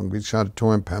College, Long Beach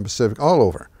Auditorium, Pan Pacific, all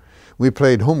over. We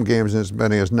played home games in as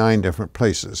many as 9 different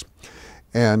places.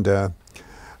 And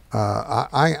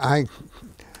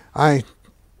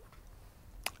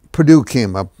Purdue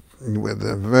came up with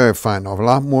a very fine offer, a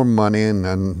lot more money and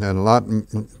a lot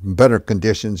better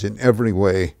conditions in every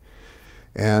way.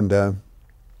 And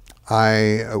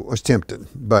I was tempted,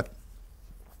 but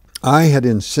I had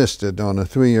insisted on a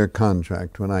 3-year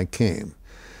contract when I came.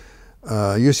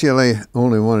 UCLA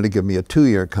only wanted to give me a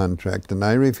 2-year contract, and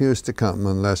I refused to come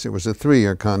unless it was a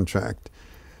 3-year contract.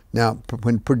 Now,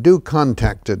 when Purdue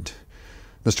contacted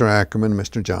Mr. Ackerman,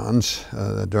 Mr. Johns,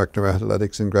 the Director of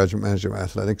Athletics and Graduate Manager of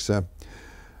Athletics,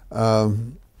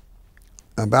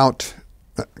 about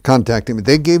contacting me,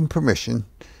 they gave him permission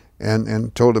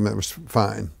and told him it was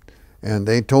fine. And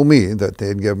they told me that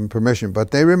they'd given permission,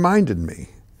 but they reminded me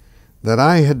that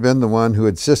I had been the one who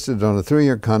insisted on a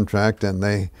 3-year contract, and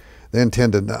they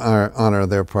intended to honor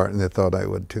their part, and they thought I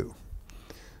would too.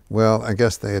 Well, I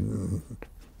guess they had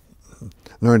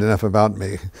learned enough about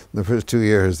me the first 2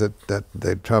 years that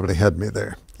they'd probably had me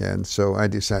there. And so I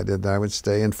decided that I would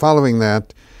stay. And following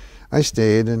that, I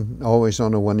stayed, and always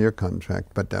on a 1-year contract.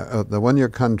 But the 1-year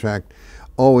contract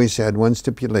always had one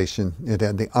stipulation. It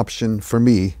had the option for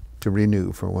me to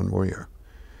renew for 1 more year.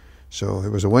 So it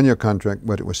was a 1-year contract,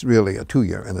 but it was really a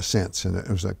 2-year in a sense, and it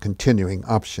was a continuing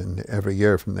option every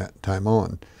year from that time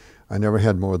on. I never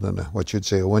had more than what you'd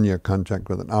say a 1-year contract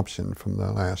with an option from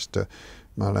the last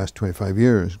my last 25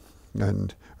 years,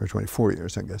 or 24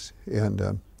 years, I guess.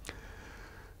 And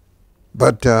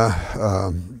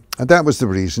that was the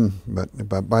reason.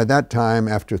 But by that time,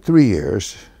 after 3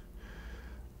 years,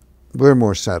 we're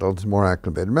more settled, more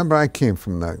acclimated. Remember, I came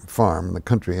from the farm in the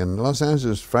country, and Los Angeles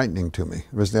was frightening to me.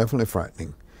 It was definitely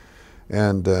frightening.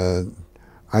 And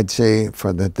I'd say at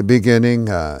the beginning,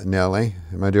 Nellie,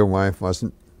 my dear wife,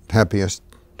 wasn't happiest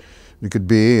you could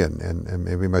be, and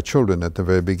maybe my children at the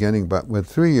very beginning. But with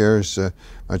 3 years,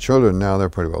 my children now, they're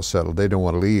pretty well settled. They don't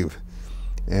want to leave.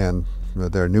 And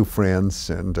they're new friends,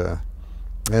 and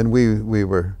we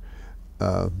were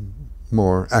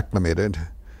more acclimated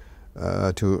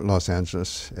to Los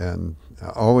Angeles, and I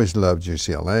always loved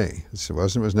UCLA. It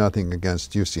was nothing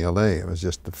against UCLA. It was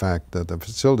just the fact that the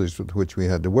facilities with which we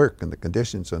had to work and the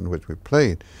conditions in which we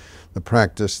played, the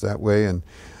practice that way. And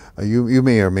you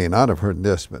may or may not have heard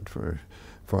this, but for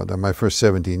my first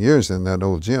 17 years in that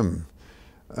old gym,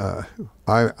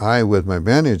 I with my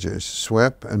managers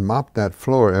swept and mopped that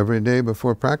floor every day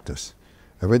before practice.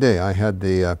 Every day. I had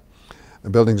the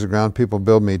buildings and ground people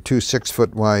build me 2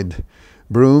 6-foot wide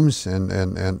brooms and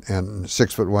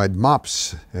 6-foot wide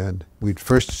mops, and we'd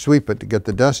first sweep it to get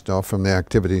the dust off from the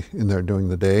activity in there during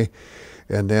the day,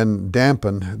 and then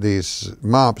dampen these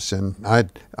mops. And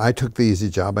I took the easy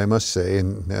job, I must say,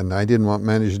 and I didn't want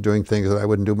managers doing things that I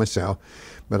wouldn't do myself,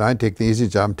 but I'd take the easy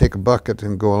job and take a bucket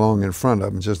and go along in front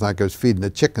of them, just like I was feeding the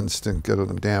chickens to get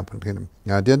them dampened.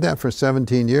 I did that for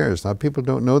 17 years. A lot of people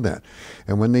don't know that.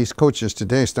 And when these coaches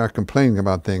today start complaining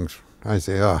about things, I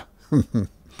say,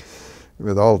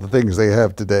 with all the things they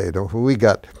have today. When we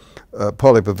got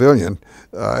Pauley Pavilion,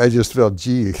 I just felt,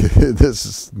 gee,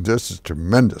 this is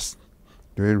tremendous,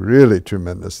 really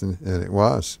tremendous, and it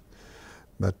was.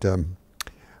 But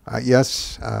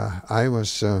yes, I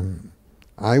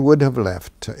would have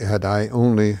left had I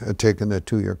only taken a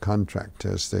 2-year contract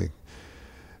as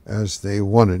they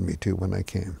wanted me to when I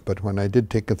came. But when I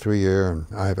did take a 3-year, and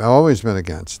I've always been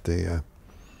against the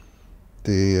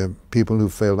people who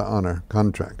fail to honor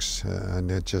contracts,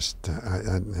 and it just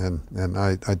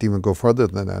I'd even go further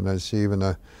than that. I'd say even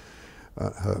a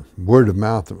word of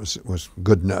mouth was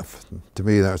good enough. To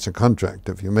me, that's a contract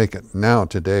if you make it. Now,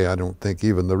 today, I don't think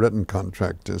even the written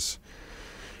contract is.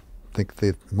 I think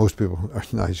most people, or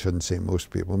I shouldn't say most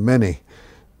people, many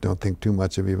don't think too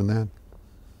much of even that.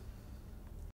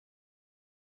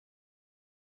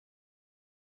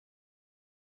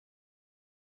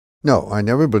 No, I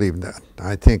never believed that.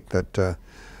 I think that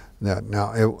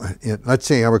now, let's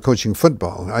say I were coaching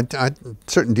football.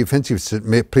 Certain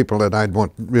defensive people that I'd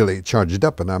want really charged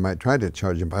up, and I might try to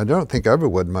charge them, but I don't think I ever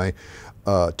would my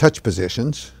touch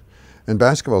positions. And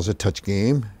basketball is a touch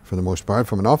game for the most part,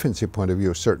 from an offensive point of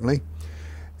view, certainly.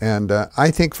 And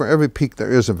I think for every peak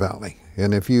there is a valley.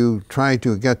 And if you try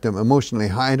to get them emotionally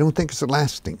high, I don't think it's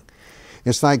lasting.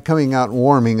 It's like coming out and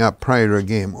warming up prior to a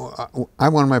game. I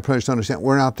want my players to understand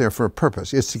we're out there for a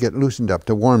purpose. It's to get loosened up,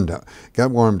 get warmed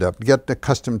up, get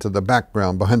accustomed to the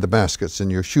background behind the baskets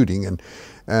and your shooting,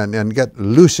 and get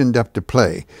loosened up to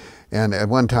play. And at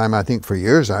one time, I think for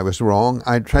years I was wrong.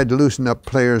 I tried to loosen up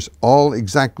players all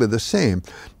exactly the same.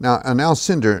 Now, an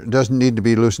Alcindor doesn't need to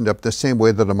be loosened up the same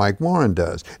way that a Mike Warren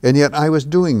does. And yet I was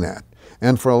doing that.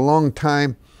 And for a long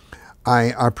time,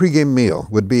 our pregame meal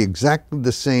would be exactly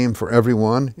the same for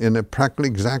everyone in practically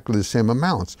exactly the same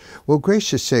amounts. Well,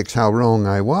 gracious sakes, how wrong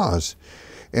I was.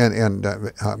 And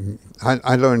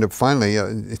I learned that finally,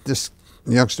 this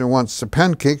youngster wants the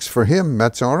pancakes. For him,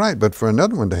 that's all right. But for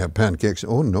another one to have pancakes,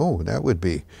 oh no, that would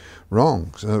be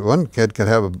wrong. So one kid could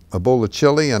have a bowl of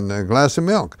chili and a glass of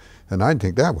milk. And I'd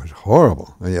think that was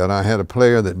horrible. And yet I had a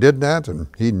player that did that, and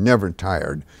he never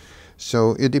tired.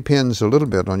 So it depends a little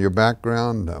bit on your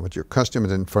background, what your custom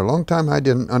is. And for a long time, I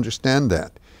didn't understand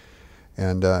that.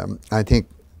 And I think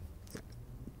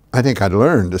I'd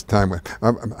learned this time.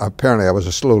 Apparently, I was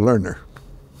a slow learner.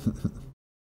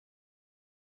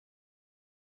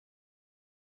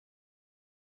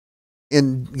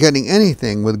 In getting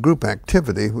anything with group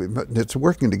activity, it's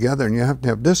working together, and you have to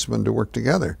have discipline to work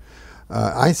together.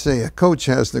 I say a coach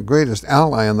has the greatest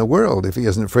ally in the world if he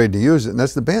isn't afraid to use it, and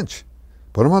that's the bench.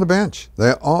 Put them on the bench.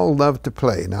 They all love to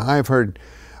play. Now,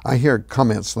 I hear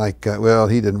comments like, well,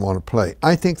 he didn't want to play.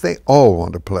 I think they all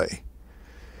want to play.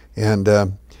 And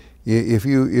if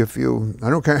you, I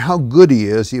don't care how good he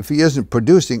is, if he isn't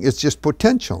producing, it's just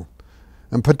potential.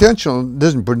 And potential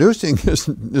isn't producing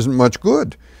isn't much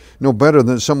good. No better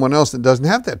than someone else that doesn't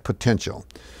have that potential.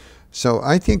 So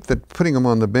I think that putting them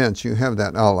on the bench, you have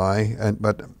that ally.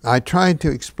 But I tried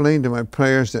to explain to my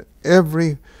players that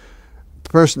every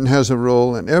person has a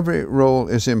role, and every role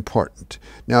is important.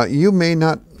 Now, you may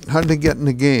not hardly get in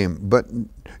the game, but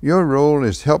your role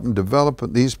is helping develop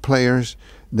these players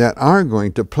that are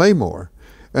going to play more,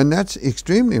 and that's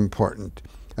extremely important.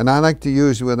 And I like to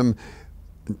use with them,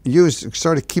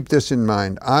 sort of keep this in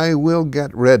mind. I will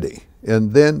get ready,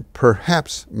 and then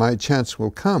perhaps my chance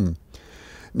will come.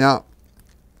 Now,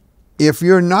 if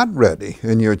you're not ready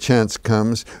and your chance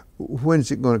comes,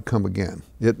 when's it going to come again?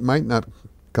 It might not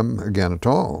come again at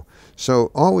all. So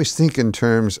always think in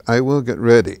terms, I will get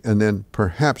ready, and then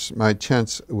perhaps my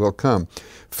chance will come.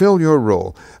 Fill your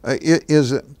role. It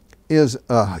is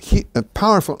a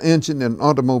powerful engine in an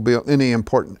automobile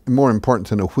more important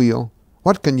than a wheel?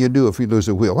 What can you do if you lose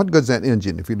a wheel? What good's that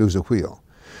engine if you lose a wheel?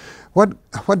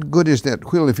 What good is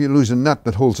that wheel if you lose a nut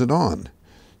that holds it on?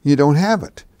 You don't have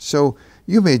it. So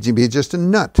you may be just a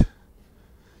nut.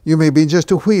 You may be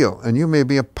just a wheel, and you may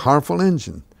be a powerful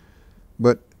engine.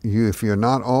 But if you're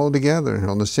not all together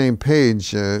on the same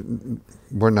page,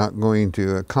 we're not going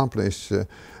to accomplish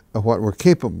what we're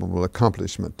capable of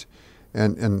accomplishment.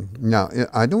 And now,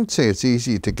 I don't say it's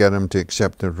easy to get them to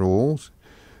accept the rules,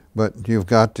 but you've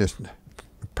got to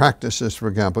practice this, for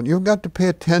example. You've got to pay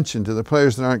attention to the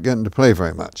players that aren't getting to play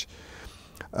very much.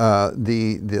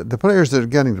 The players that are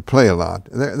getting to play a lot,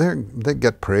 they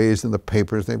get praise in the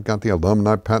papers. They've got the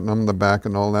alumni patting them on the back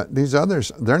and all that. These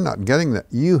others, they're not getting that.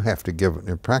 You have to give it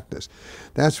in practice.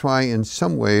 That's why in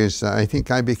some ways I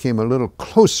think I became a little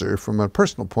closer from a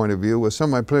personal point of view with some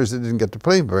of my players that didn't get to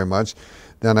play very much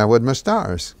than I would my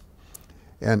stars.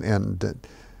 And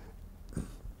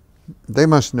they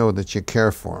must know that you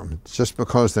care for them. Just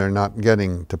because they're not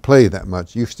getting to play that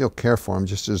much, you still care for them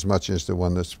just as much as the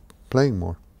one that's playing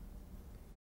more.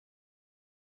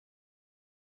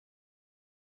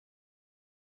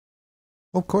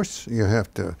 Of course, you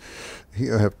have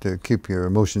to keep your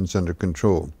emotions under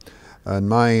control. And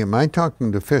my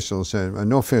talking to officials,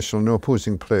 no official, no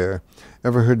opposing player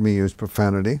ever heard me use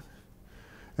profanity.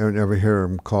 I would never hear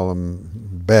them call them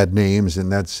bad names in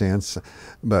that sense.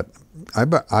 But I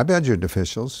badgered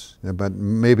officials, but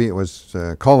maybe it was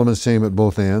call them the same at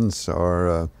both ends,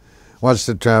 or watch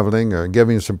the traveling, or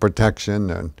giving some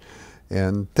protection,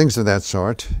 and things of that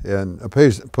sort. And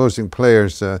opposing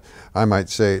players, I might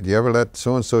say, do you ever let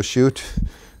so-and-so shoot?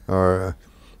 Or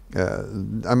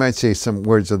I might say some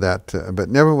words of that, but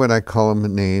never would I call them a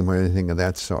name or anything of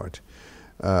that sort.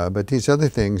 But these other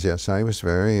things, yes, I was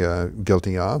very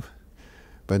guilty of.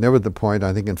 But never at the point,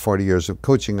 I think in 40 years of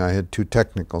coaching, I had 2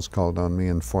 technicals called on me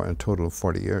in a total of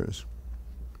 40 years.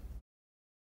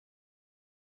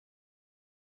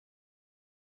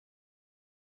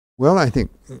 Well, I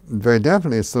think very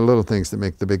definitely it's the little things that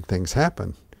make the big things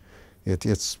happen.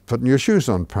 It's putting your shoes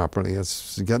on properly.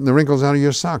 It's getting the wrinkles out of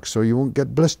your socks so you won't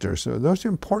get blisters. So those are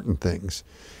important things.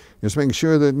 It's making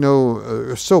sure that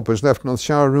no soap is left on the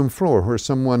shower room floor where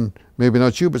someone, maybe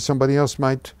not you, but somebody else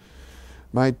might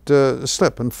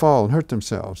slip and fall and hurt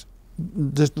themselves.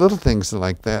 Just little things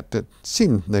like that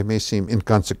they may seem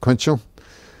inconsequential,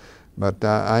 but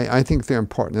I think they're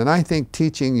important. And I think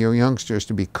teaching your youngsters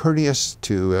to be courteous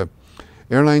to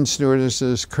airline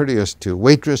stewardesses, courteous to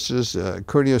waitresses,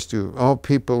 courteous to all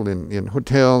people in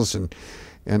hotels, and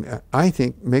I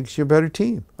think makes you a better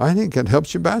team. I think it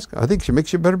helps you basketball. I think it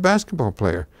makes you a better basketball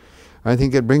player. I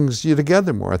think it brings you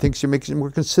together more. I think it makes you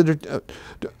more considerate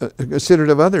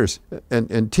of others.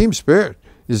 And team spirit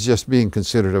is just being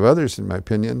considerate of others, in my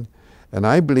opinion. And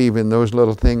I believe in those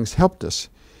little things helped us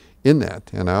in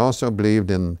that. And I also believed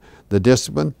in the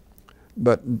discipline.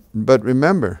 But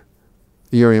remember,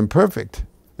 you're imperfect.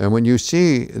 And when you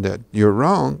see that you're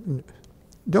wrong,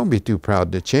 don't be too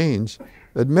proud to change.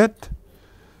 Admit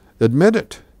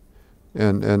it.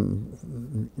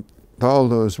 And all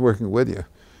those working with you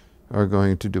are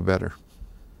going to do better.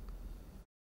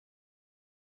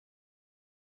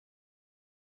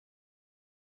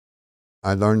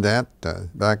 I learned that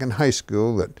back in high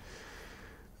school,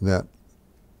 that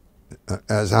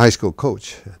as a high school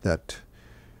coach, that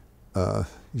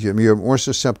you're more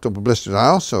susceptible to blisters. I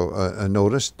also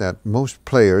noticed that most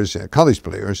players, college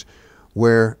players,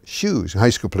 wear shoes. High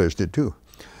school players did too.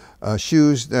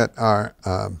 Shoes that are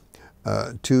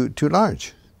too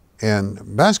large.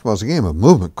 And basketball is a game of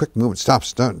movement, quick movement,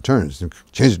 stops, turns,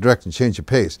 change the direction, change the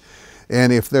pace.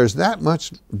 And if there's that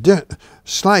much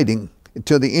sliding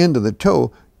to the end of the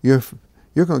toe, you're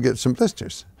going to get some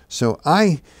blisters. So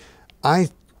I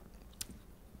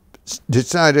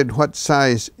decided what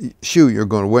size shoe you're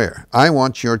going to wear. I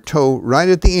want your toe right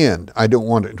at the end. I don't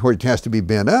want it where it has to be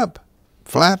bent up,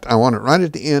 flat. I want it right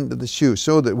at the end of the shoe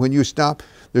so that when you stop,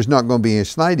 there's not going to be any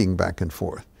sliding back and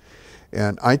forth.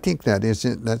 And I think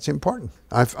that's important.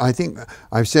 I think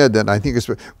I've said that. I think it's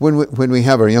when we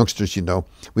have our youngsters, you know,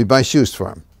 we buy shoes for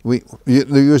them. We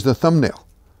use the thumbnail.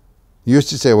 You used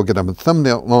to say, "We'll get them a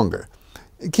thumbnail longer."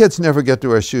 Kids never get to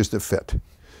wear shoes that fit.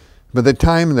 By the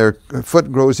time their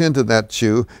foot grows into that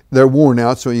shoe, they're worn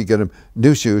out. So you get them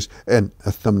new shoes and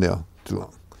a thumbnail too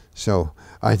long. So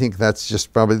I think that's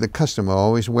just probably the custom of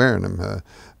always wearing them.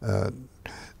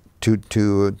 Too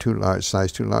large,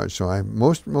 size too large. So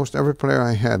most every player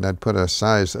I had, I'd put a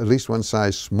size, at least one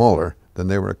size smaller than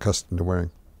they were accustomed to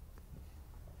wearing.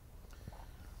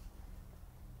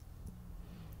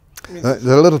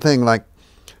 The little thing like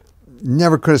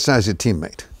never criticize a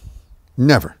teammate.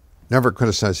 Never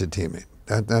criticize a teammate.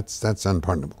 That's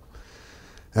unpardonable.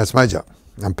 That's my job.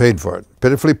 I'm paid for it.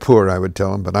 Pitifully poor, I would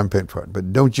tell them, but I'm paid for it.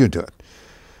 But don't you do it.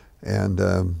 And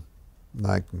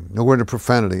like no word of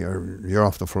profanity or you're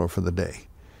off the floor for the day.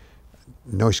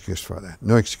 No excuse for that.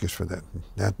 No excuse for that.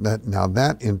 Now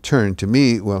that in turn to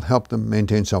me will help them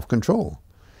maintain self-control.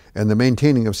 And the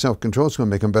maintaining of self-control is going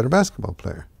to make them a better basketball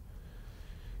player.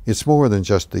 It's more than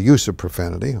just the use of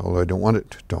profanity, although I don't want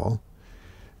it at all.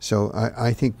 So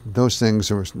I think those things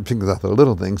are, speaking about the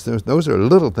little things, those are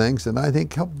little things that I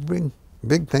think help bring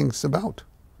big things about.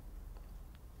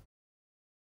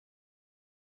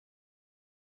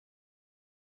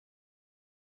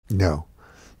 No,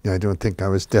 I don't think I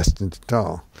was destined at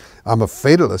all. I'm a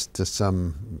fatalist to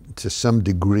some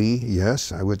degree.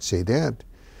 Yes, I would say that,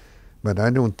 but I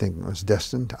don't think I was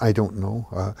destined. I don't know.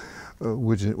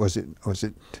 Was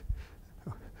it?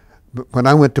 When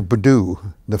I went to Purdue,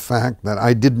 the fact that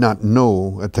I did not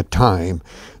know at the time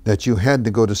that you had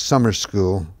to go to summer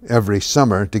school every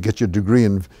summer to get your degree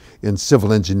in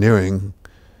civil engineering.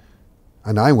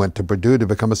 And I went to Purdue to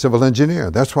become a civil engineer.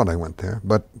 That's what I went there.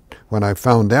 But when I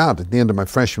found out at the end of my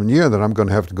freshman year that I'm going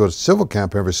to have to go to civil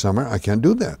camp every summer, I can't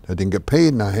do that. I didn't get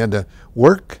paid, and I had to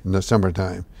work in the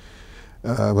summertime.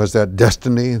 Was that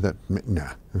destiny? No,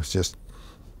 it was just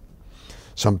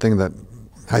something that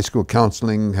high school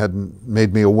counseling hadn't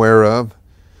made me aware of.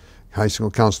 High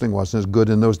school counseling wasn't as good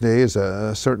in those days,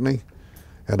 certainly.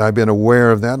 Had I been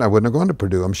aware of that, I wouldn't have gone to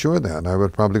Purdue. I'm sure of that. I would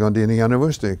have probably gone to Indiana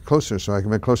University, closer, so I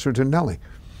could be closer to Nellie,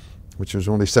 which was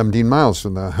only 17 miles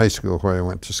from the high school where I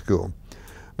went to school.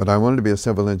 But I wanted to be a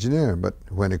civil engineer. But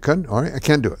when it couldn't, all right, I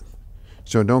can't do it.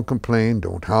 So don't complain,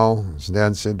 don't howl. As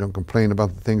Dad said, don't complain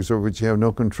about the things over which you have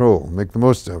no control. Make the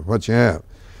most of what you have.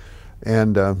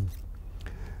 And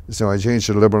so I changed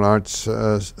to liberal arts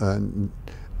and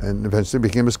eventually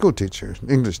became a school teacher,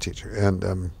 English teacher.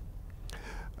 And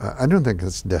I don't think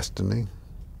it's destiny.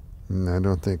 I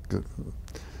don't think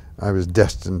I was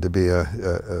destined to be a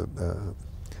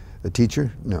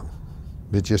teacher. No,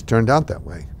 it just turned out that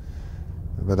way.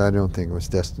 But I don't think it was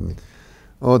destiny.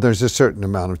 Oh, there's a certain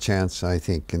amount of chance, I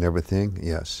think, in everything.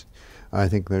 Yes, I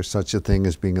think there's such a thing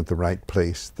as being at the right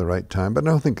place, the right time. But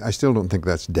I still don't think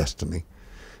that's destiny.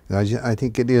 I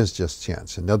think it is just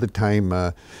chance. Another time,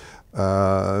 when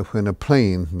a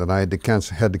plane that I had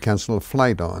to cancel a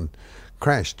flight on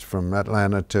crashed from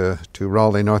Atlanta to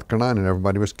Raleigh, North Carolina, and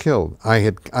everybody was killed. I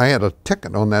had a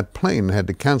ticket on that plane and had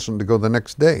to cancel to go the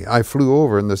next day. I flew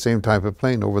over in the same type of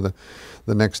plane over the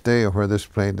next day where this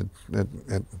plane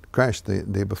had crashed the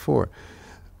day before.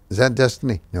 Is that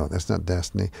destiny? No, that's not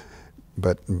destiny.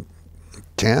 But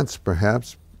chance,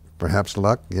 perhaps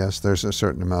luck. Yes, there's a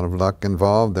certain amount of luck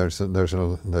involved. There's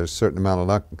a certain amount of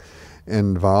luck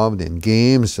involved in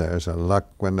games. There's a luck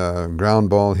when a ground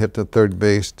ball hit the third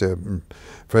base to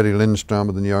Freddie Lindstrom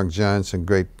of the New York Giants, a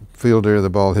great fielder. The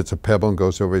ball hits a pebble and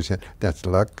goes over his head. That's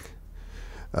luck.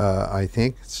 I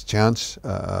think it's chance.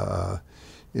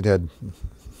 It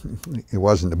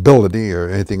wasn't ability or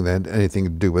anything that had anything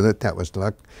to do with it. That was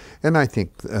luck. And I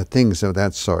think things of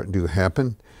that sort do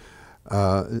happen.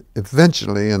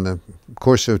 Eventually, in the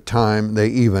course of time, they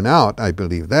even out. I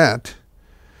believe that.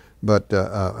 But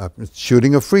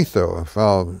shooting a free throw, a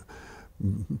foul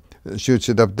shoots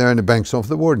it up there and it banks off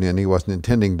the board in. He wasn't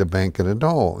intending to bank it at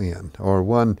all in. Or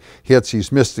one hits,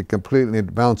 he's missed it completely,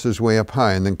 it bounces way up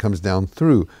high and then comes down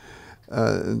through.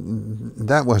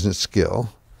 That wasn't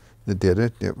skill that did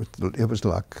it. It was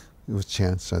luck. It was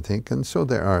chance, I think. And so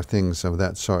there are things of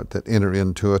that sort that enter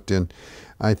into it,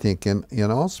 I think,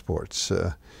 in all sports.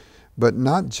 But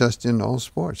not just in all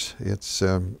sports. It's,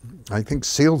 I think,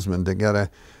 salesmen to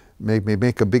get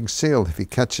make a big sale. If he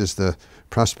catches the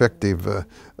prospective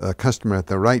customer at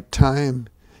the right time,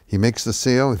 he makes the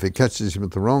sale. If he catches him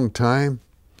at the wrong time,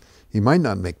 he might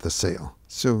not make the sale.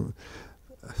 So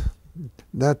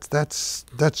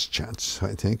that's chance,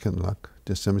 I think, and luck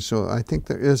to some. So I think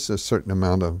there is a certain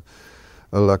amount of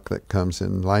luck that comes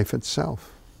in life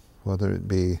itself, whether it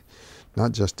be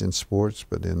not just in sports,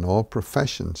 but in all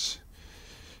professions.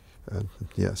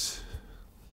 Yes.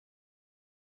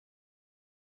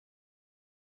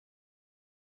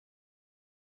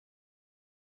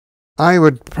 I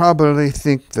would probably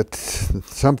think that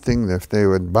something, if they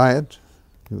would buy it,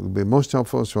 it would be most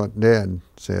helpful is what Dad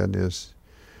said is,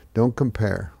 don't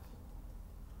compare.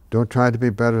 Don't try to be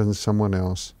better than someone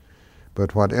else.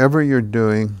 But whatever you're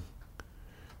doing,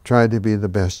 try to be the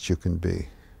best you can be.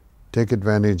 Take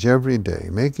advantage every day.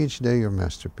 Make each day your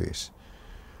masterpiece.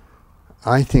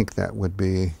 I think that would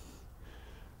be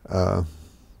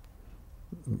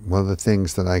one of the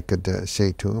things that I could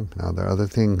say to them. Now, there are other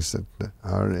things that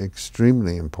are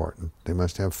extremely important. They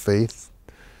must have faith.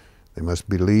 They must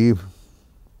believe.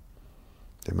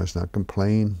 They must not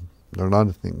complain. There are a lot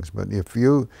of things. But if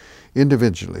you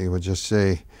individually would just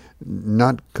say,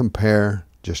 not compare,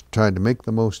 just try to make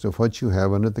the most of what you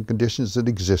have under the conditions that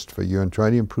exist for you and try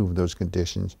to improve those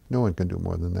conditions, no one can do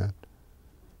more than that.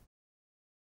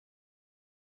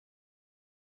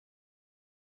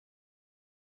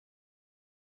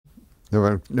 It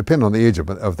will depend on the age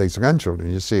of these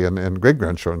grandchildren, you see, and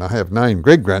great-grandchildren. I have 9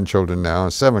 great-grandchildren now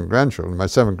and 7 grandchildren. My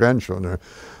 7 grandchildren are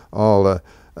all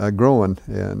growing.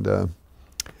 And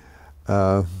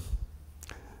the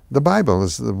Bible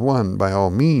is the one, by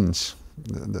all means,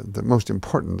 the most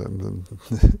important,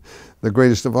 the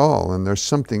greatest of all. And there's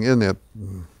something in it.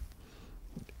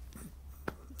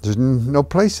 There's no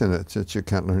place in it that you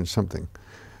can't learn something.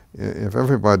 If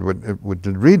everybody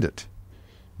would read it,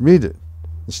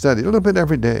 and study a little bit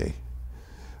every day.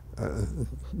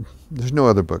 There's no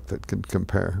other book that could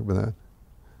compare with that.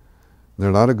 There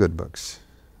are a lot of good books,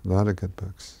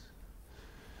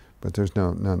 but there's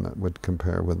none that would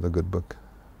compare with the good book.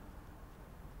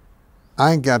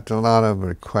 I get a lot of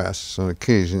requests on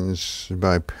occasions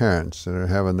by parents that are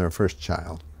having their first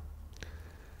child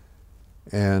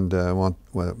and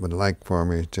would like for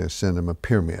me to send them a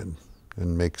pyramid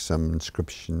and make some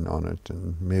inscription on it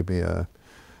and maybe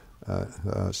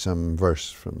some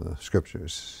verse from the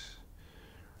scriptures.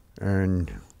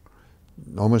 And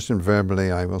almost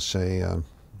invariably I will say,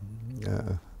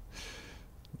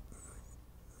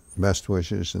 best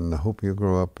wishes, and I hope you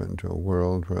grow up into a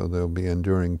world where there'll be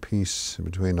enduring peace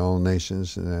between all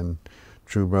nations and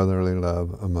true brotherly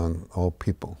love among all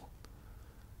people.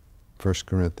 1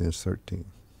 Corinthians 13.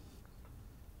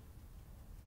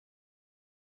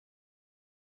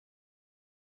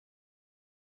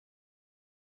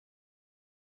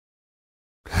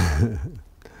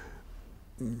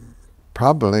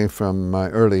 Probably from my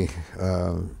early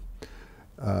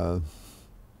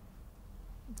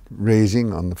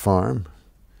raising on the farm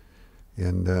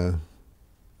and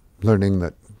learning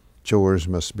that chores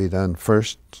must be done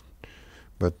first,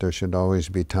 but there should always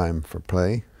be time for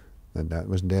play. And that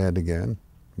was Dad again.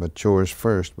 But chores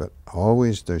first, but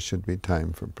always there should be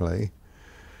time for play.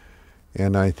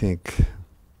 And I think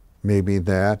maybe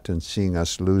that and seeing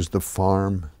us lose the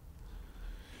farm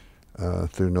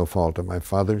through no fault of my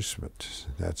father's, but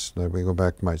that's, we go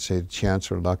back, might say,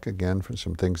 chance or luck again for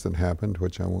some things that happened,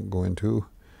 which I won't go into.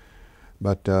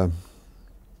 But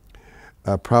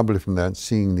probably from that,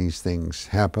 seeing these things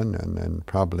happen and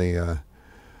probably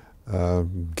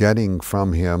getting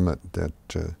from him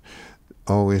that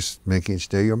always make each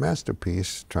day your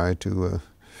masterpiece. Try to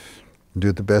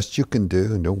do the best you can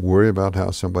do and don't worry about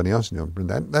how somebody else does.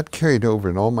 That carried over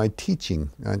in all my teaching.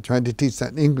 I tried to teach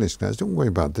that in English class. Don't worry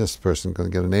about this person going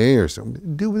to get an A or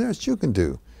something. Do the best you can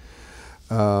do.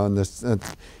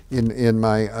 In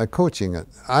my coaching,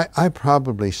 I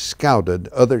probably scouted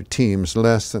other teams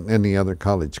less than any other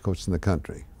college coach in the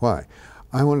country. Why?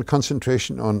 I wanted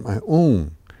concentration on my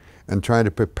own and try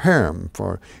to prepare them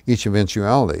for each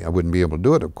eventuality. I wouldn't be able to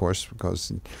do it, of course,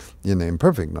 because you're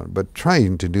imperfect, but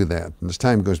trying to do that. And as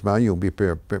time goes by, you'll be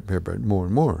prepared more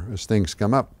and more as things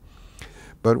come up.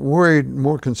 But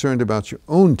more concerned about your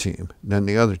own team than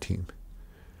the other team.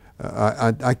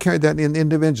 I carried that in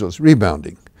individuals,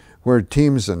 rebounding, where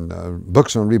teams and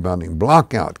books on rebounding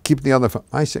block out, keep the other.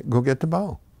 I said, go get the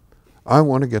ball. I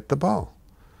want to get the ball.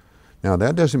 Now,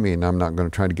 that doesn't mean I'm not going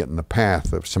to try to get in the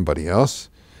path of somebody else.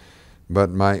 But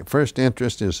my first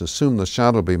interest is assume the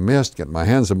shot will be missed, get my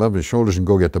hands above his shoulders and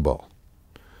go get the ball.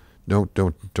 Don't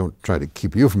try to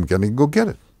keep you from getting it, go get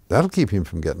it. That'll keep him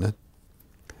from getting it.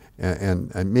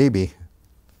 And maybe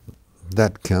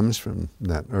that comes from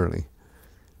that early.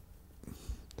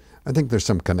 I think there's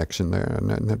some connection there,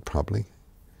 and that probably.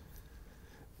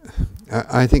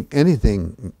 I think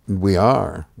anything we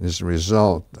are is a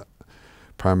result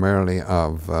primarily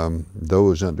of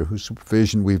those under whose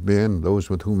supervision we've been, those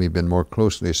with whom we've been more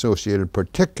closely associated,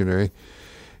 particularly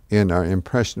in our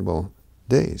impressionable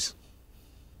days.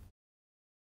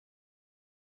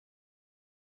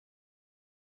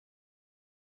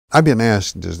 I've been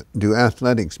asked, do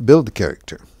athletics build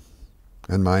character?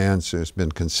 And my answer has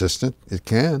been consistent. It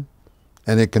can,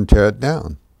 and it can tear it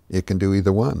down. It can do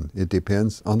either one. It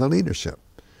depends on the leadership.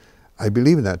 I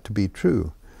believe that to be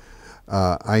true.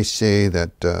 I say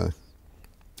that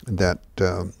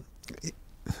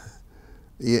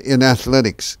in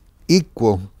athletics,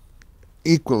 equal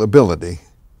ability,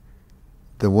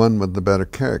 the one with the better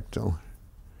character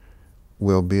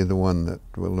will be the one that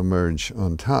will emerge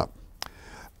on top.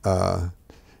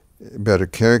 Better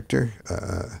character,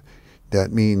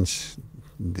 that means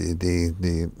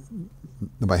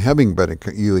by having better,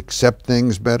 you accept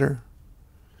things better,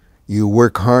 you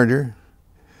work harder,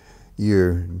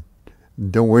 you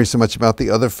don't worry so much about the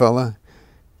other fella,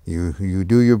 you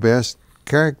do your best.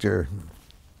 Character,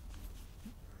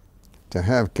 to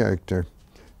have character,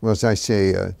 well, as I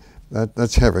say,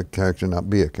 let's have a character, not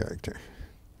be a character.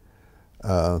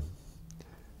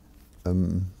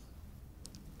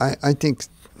 I think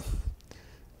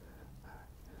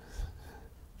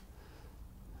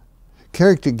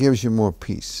character gives you more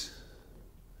peace.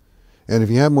 And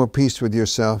if you have more peace with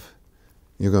yourself,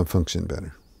 you're going to function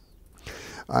better.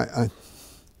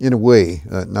 In a way,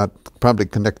 not probably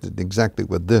connected exactly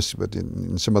with this, but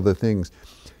in some other things,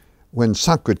 when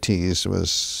Socrates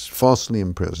was falsely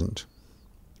imprisoned,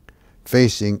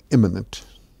 facing imminent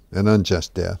and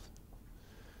unjust death,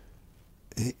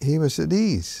 he was at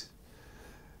ease.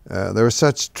 There was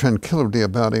such tranquility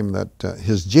about him that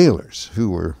his jailers, who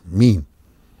were mean,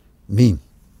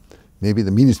 maybe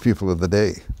the meanest people of the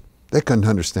day, they couldn't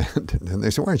understand it. And they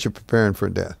said, why aren't you preparing for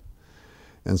death?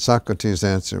 And Socrates'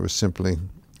 answer was simply,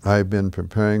 I've been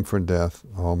preparing for death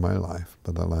all my life,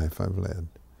 by the life I've led.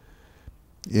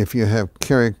 If you have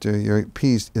character, you're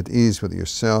at ease with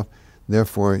yourself,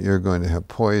 therefore you're going to have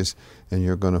poise and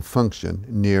you're going to function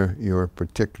near your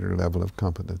particular level of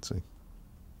competency.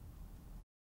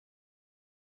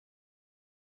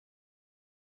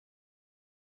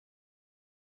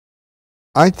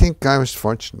 I think I was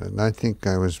fortunate. I think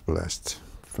I was blessed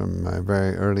from my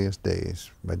very earliest days.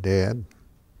 My dad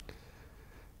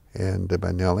and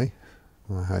by Nellie,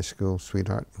 my high school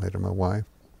sweetheart, later my wife,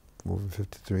 over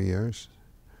 53 years.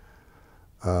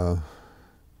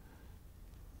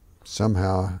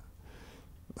 Somehow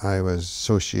I was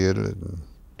associated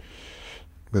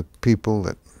with people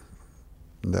that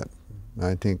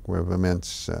I think were of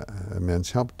immense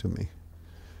help to me.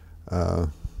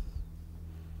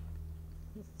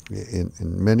 In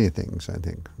many things, I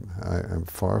think. I'm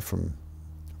far from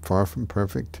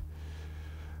perfect,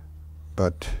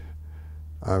 but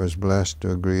I was blessed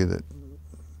to agree that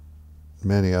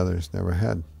many others never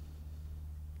had.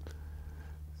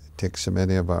 It takes so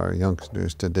many of our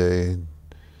youngsters today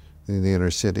in the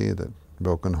inner city, that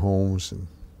broken homes,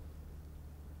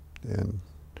 and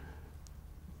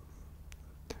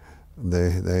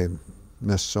they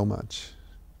miss so much.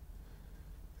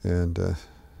 And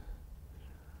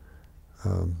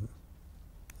I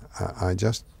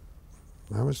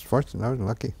was fortunate, I was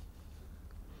lucky.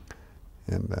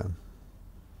 And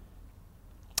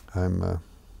I'm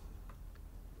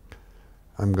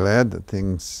glad that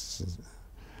things,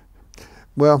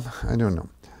 well, I don't know.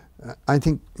 I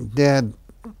think Dad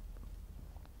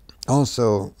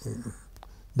also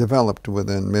developed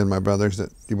within me and my brothers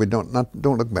that we don't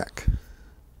look back,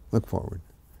 look forward,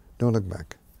 don't look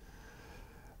back.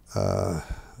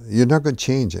 You're not going to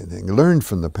change anything. Learn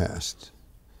from the past,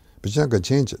 but you're not going to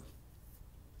change it.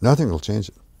 Nothing will change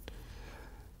it.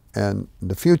 And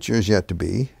the future is yet to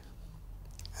be.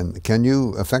 And can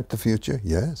you affect the future?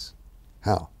 Yes.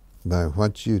 How? By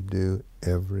what you do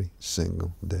every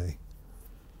single day.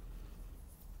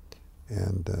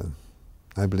 And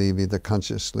I believe either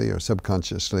consciously or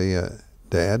subconsciously,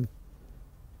 Dad,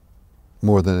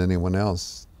 more than anyone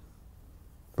else,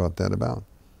 brought that about.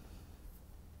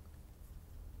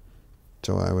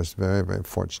 So I was very, very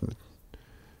fortunate.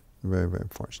 Very, very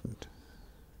fortunate.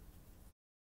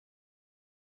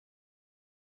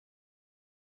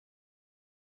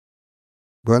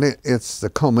 Well, it's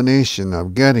the culmination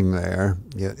of getting there.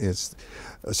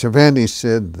 Cervantes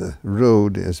said the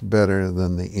road is better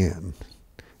than the end.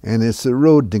 And it's the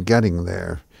road to getting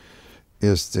there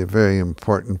is the very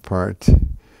important part.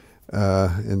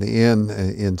 In the end,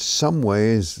 in some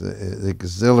ways,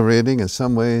 exhilarating. In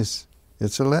some ways,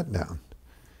 it's a letdown.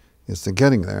 It's the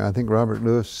getting there. I think Robert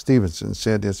Louis Stevenson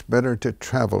said it's better to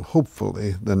travel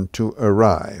hopefully than to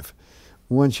arrive.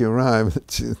 Once you arrive,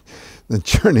 the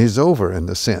journey's over in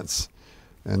a sense.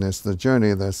 And it's the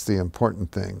journey that's the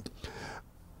important thing.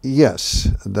 Yes,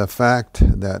 the fact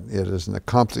that it is an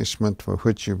accomplishment for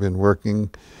which you've been working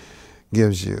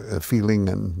gives you a feeling,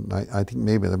 and I think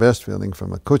maybe the best feeling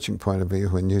from a coaching point of view,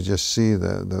 when you just see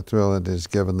the thrill it is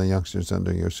given the youngsters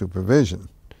under your supervision.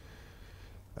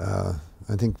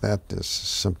 I think that is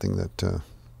something that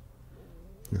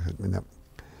you hit me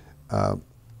up.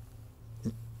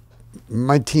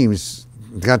 My teams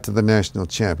got to the national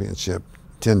championship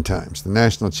 10 times, the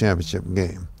national championship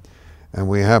game, and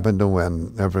we happened to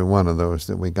win every one of those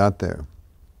that we got there.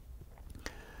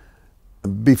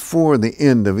 Before the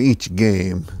end of each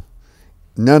game,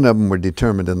 none of them were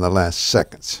determined in the last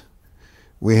seconds.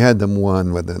 We had them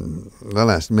won within the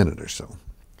last minute or so.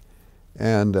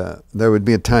 And there would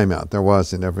be a timeout. There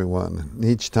was in every one. And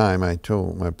each time I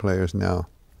told my players, now,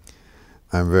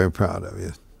 I'm very proud of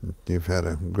you. You've had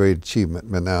a great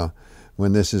achievement, but now,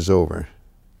 when this is over,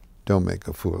 don't make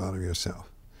a fool out of yourself.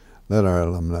 Let our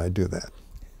alumni do that.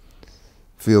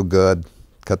 Feel good.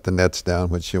 Cut the nets down,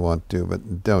 which you want to,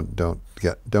 but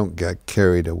don't get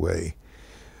carried away.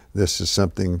 This is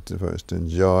something for us to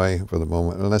enjoy for the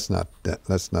moment. Let's not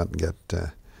get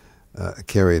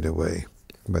carried away.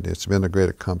 But it's been a great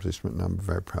accomplishment, and I'm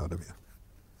very proud of you.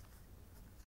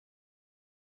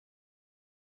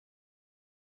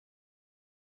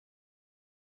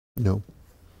 No.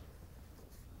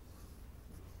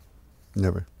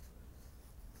 Never.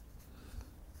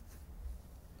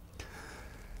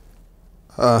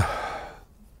 I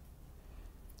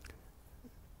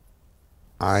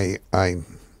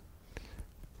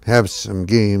have some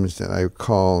games that I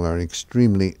call are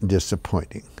extremely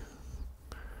disappointing.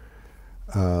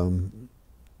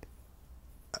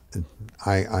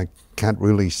 I can't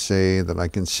really say that I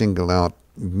can single out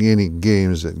any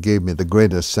games that gave me the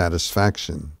greatest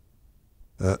satisfaction.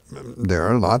 There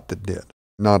are a lot that did.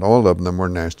 Not all of them were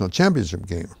national championship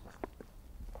games.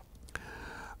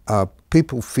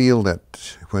 People feel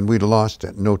that when we lost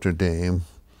at Notre Dame,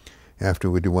 after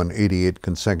we'd won 88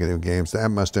 consecutive games, that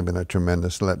must have been a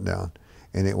tremendous letdown,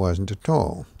 and it wasn't at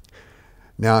all.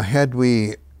 Now, had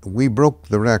we broke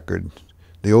the record.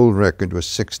 The old record was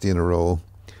 60 in a row.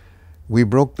 We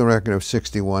broke the record of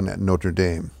 61 at Notre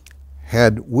Dame.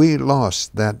 Had we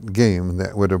lost that game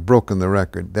that would have broken the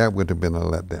record, that would have been a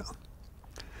letdown.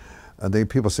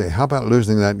 People say, how about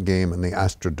losing that game in the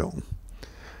Astrodome?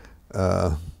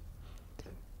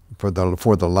 For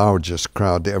the largest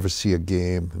crowd to ever see a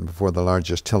game, and before the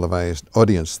largest televised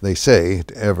audience, they say,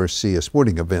 to ever see a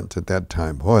sporting event at that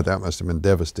time. Boy, that must have been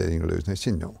devastating to lose. And I say,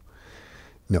 no.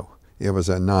 It was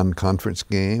a non-conference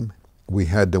game. We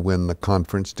had to win the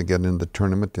conference to get in the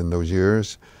tournament in those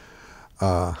years.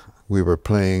 We were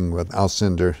playing with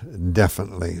Alcindor,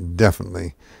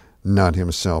 definitely not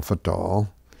himself at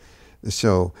all.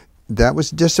 So that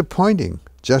was disappointing,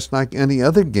 just like any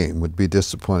other game would be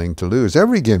disappointing to lose.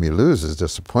 Every game you lose is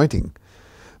disappointing,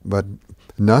 but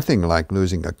nothing like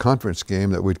losing a conference game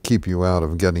that would keep you out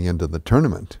of getting into the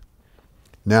tournament.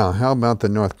 Now, how about the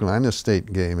North Carolina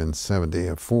State game in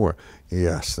 '74?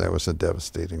 Yes, that was a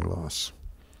devastating loss.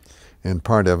 And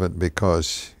part of it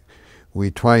because we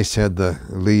twice had the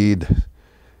lead,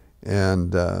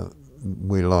 and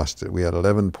we lost it. We had an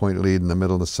 11-point lead in the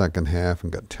middle of the second half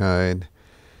and got tied.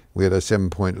 We had a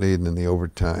 7-point lead in the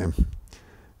overtime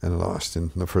and lost in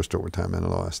the first overtime and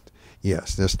lost.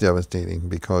 Yes, that's devastating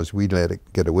because we let it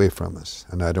get away from us.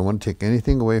 And I don't want to take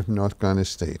anything away from North Carolina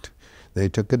State. They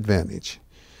took advantage.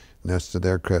 And that's to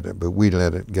their credit, but we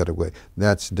let it get away.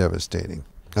 That's devastating.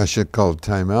 I should have called a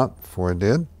timeout before I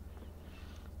did.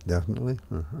 Definitely.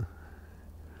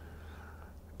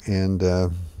 And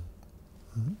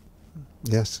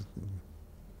yes,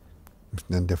 it's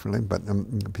done differently. But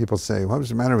people say, "What was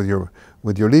the matter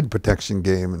with your lead protection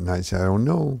game?" And I say, "I don't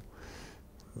know.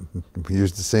 We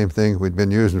used the same thing we'd been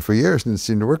using for years, and it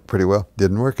seemed to work pretty well.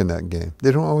 Didn't work in that game.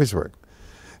 They don't always work."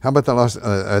 How about the loss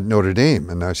at Notre Dame?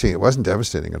 And I see it wasn't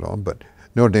devastating at all, but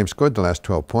Notre Dame scored the last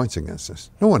 12 points against us.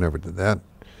 No one ever did that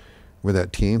with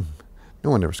that team.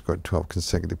 No one ever scored 12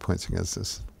 consecutive points against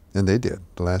us. And they did,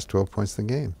 the last 12 points of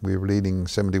the game. We were leading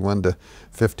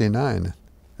 71-59,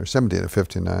 or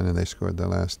 70-59, and they scored the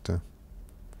last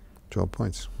 12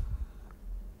 points.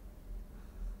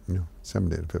 No,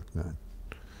 70-59.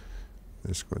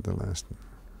 They scored the last.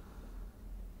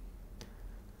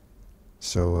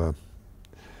 So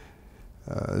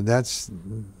that's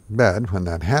bad when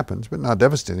that happens, but not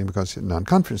devastating because it's a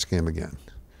non-conference game again.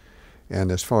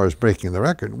 And as far as breaking the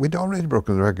record, we'd already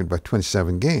broken the record by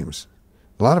 27 games.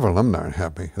 A lot of alumni aren't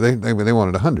happy. They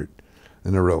wanted 100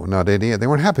 in a row, not 88. They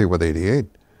weren't happy with 88.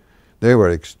 They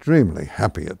were extremely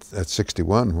happy at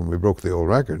 61 when we broke the old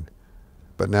record.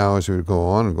 But now as we go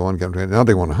on and go on, now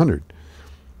they want 100.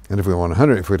 And if we want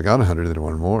 100, if we'd got 100, they'd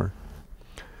want more.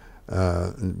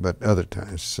 But other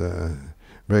times,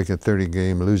 break a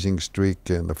 30-game losing streak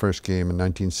in the first game in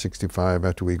 1965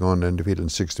 after we gone undefeated in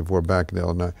 64 back in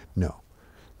Illinois. No.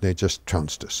 They just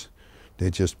trounced us. They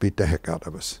just beat the heck out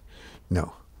of us.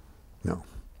 No. No.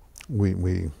 We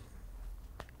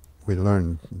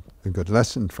learned a good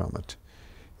lesson from it,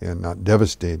 and not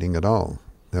devastating at all.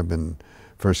 There have been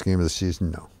first game of the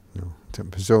season, no.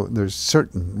 So there's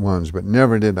certain ones, but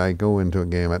never did I go into a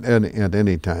game at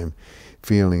any time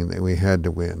feeling that we had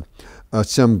to win.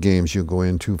 Some games you go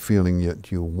into feeling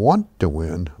that you want to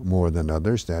win more than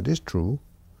others. That is true.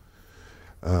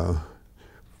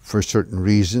 For certain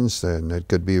reasons, and it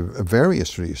could be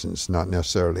various reasons, not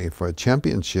necessarily for a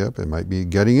championship. It might be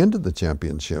getting into the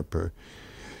championship, or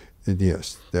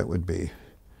yes, that would be.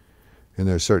 And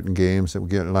there are certain games that we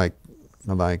get like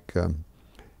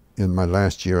in my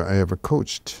last year I ever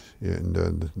coached in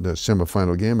the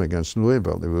semifinal game against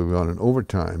Louisville. We were on an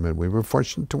overtime, and we were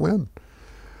fortunate to win.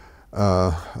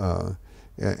 I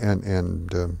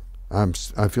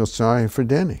feel sorry for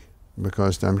Denny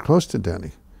because I'm close to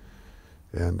Denny.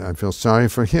 And I feel sorry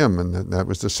for him, and that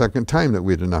was the second time that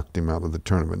we'd knocked him out of the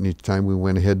tournament. And each time we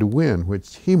went ahead to win,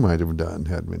 which he might have done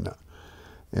had we not.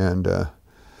 And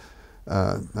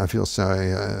I feel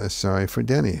sorry for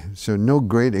Denny. So no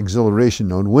great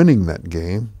exhilaration on winning that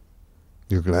game.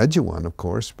 You're glad you won, of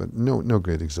course, but no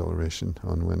great exhilaration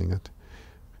on winning it.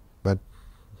 But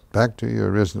back to your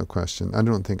original question, I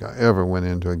don't think I ever went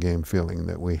into a game feeling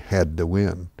that we had to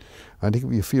win. I think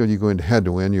if you feel you're going to have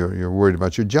to win, you're worried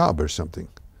about your job or something.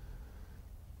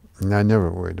 And I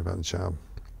never worried about the job.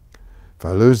 If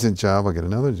I lose the job, I'll get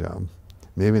another job.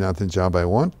 Maybe not the job I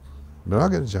want, but I'll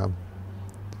get a job.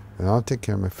 And I'll take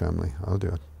care of my family. I'll do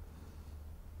it.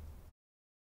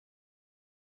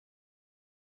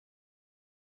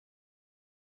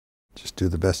 Just do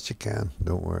the best you can.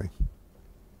 Don't worry.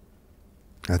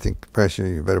 I think pressure,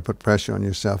 you better put pressure on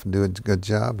yourself and do a good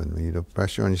job. And when you do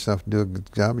pressure on yourself and do a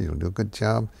good job, you'll do a good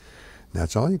job. And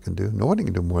that's all you can do. Nobody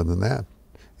can do more than that.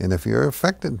 And if you're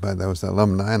affected by those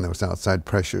alumni and those outside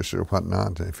pressures or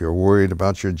whatnot, if you're worried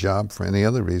about your job for any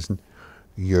other reason,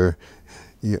 you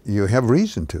have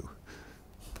reason to.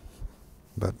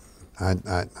 But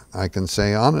I can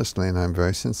say honestly, and I'm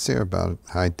very sincere about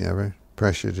it,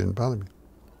 pressure didn't bother me.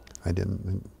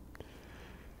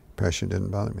 Pressure didn't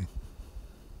bother me.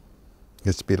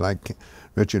 It's to be like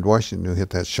Richard Washington, who hit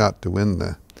that shot to win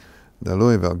the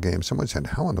Louisville game. Someone said,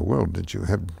 how in the world did you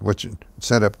have what you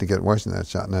set up to get Washington that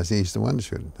shot? And I said, he's the one to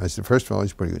shoot it. I said, first of all,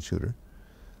 he's a pretty good shooter.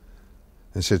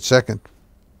 I said, second,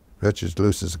 Richard's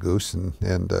loose as a goose, and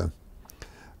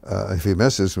if he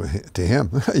misses to him,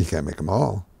 you can't make them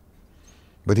all.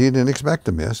 But he didn't expect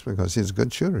to miss because he's a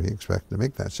good shooter. He expected to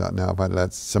make that shot. Now, if I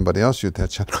let somebody else shoot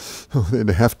that shot,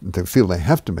 they feel they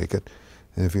have to make it.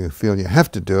 And if you feel you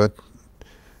have to do it,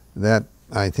 that,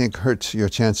 I think, hurts your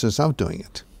chances of doing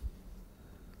it.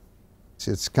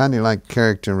 It's kind of like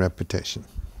character and reputation.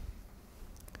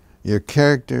 Your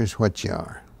character is what you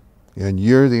are, and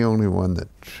you're the only one that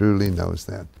truly knows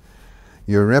that.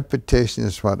 Your reputation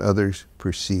is what others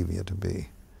perceive you to be,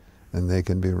 and they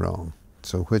can be wrong.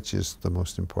 So which is the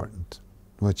most important?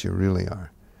 What you really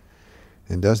are.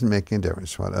 It doesn't make any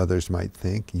difference what others might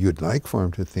think. You'd like for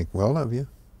them to think well of you,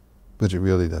 but it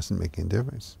really doesn't make any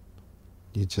difference.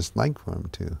 You just like for them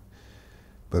to.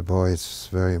 But boy, it's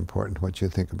very important what you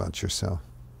think about yourself.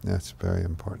 That's very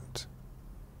important.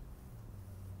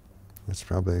 That's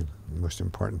probably the most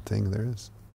important thing there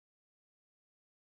is.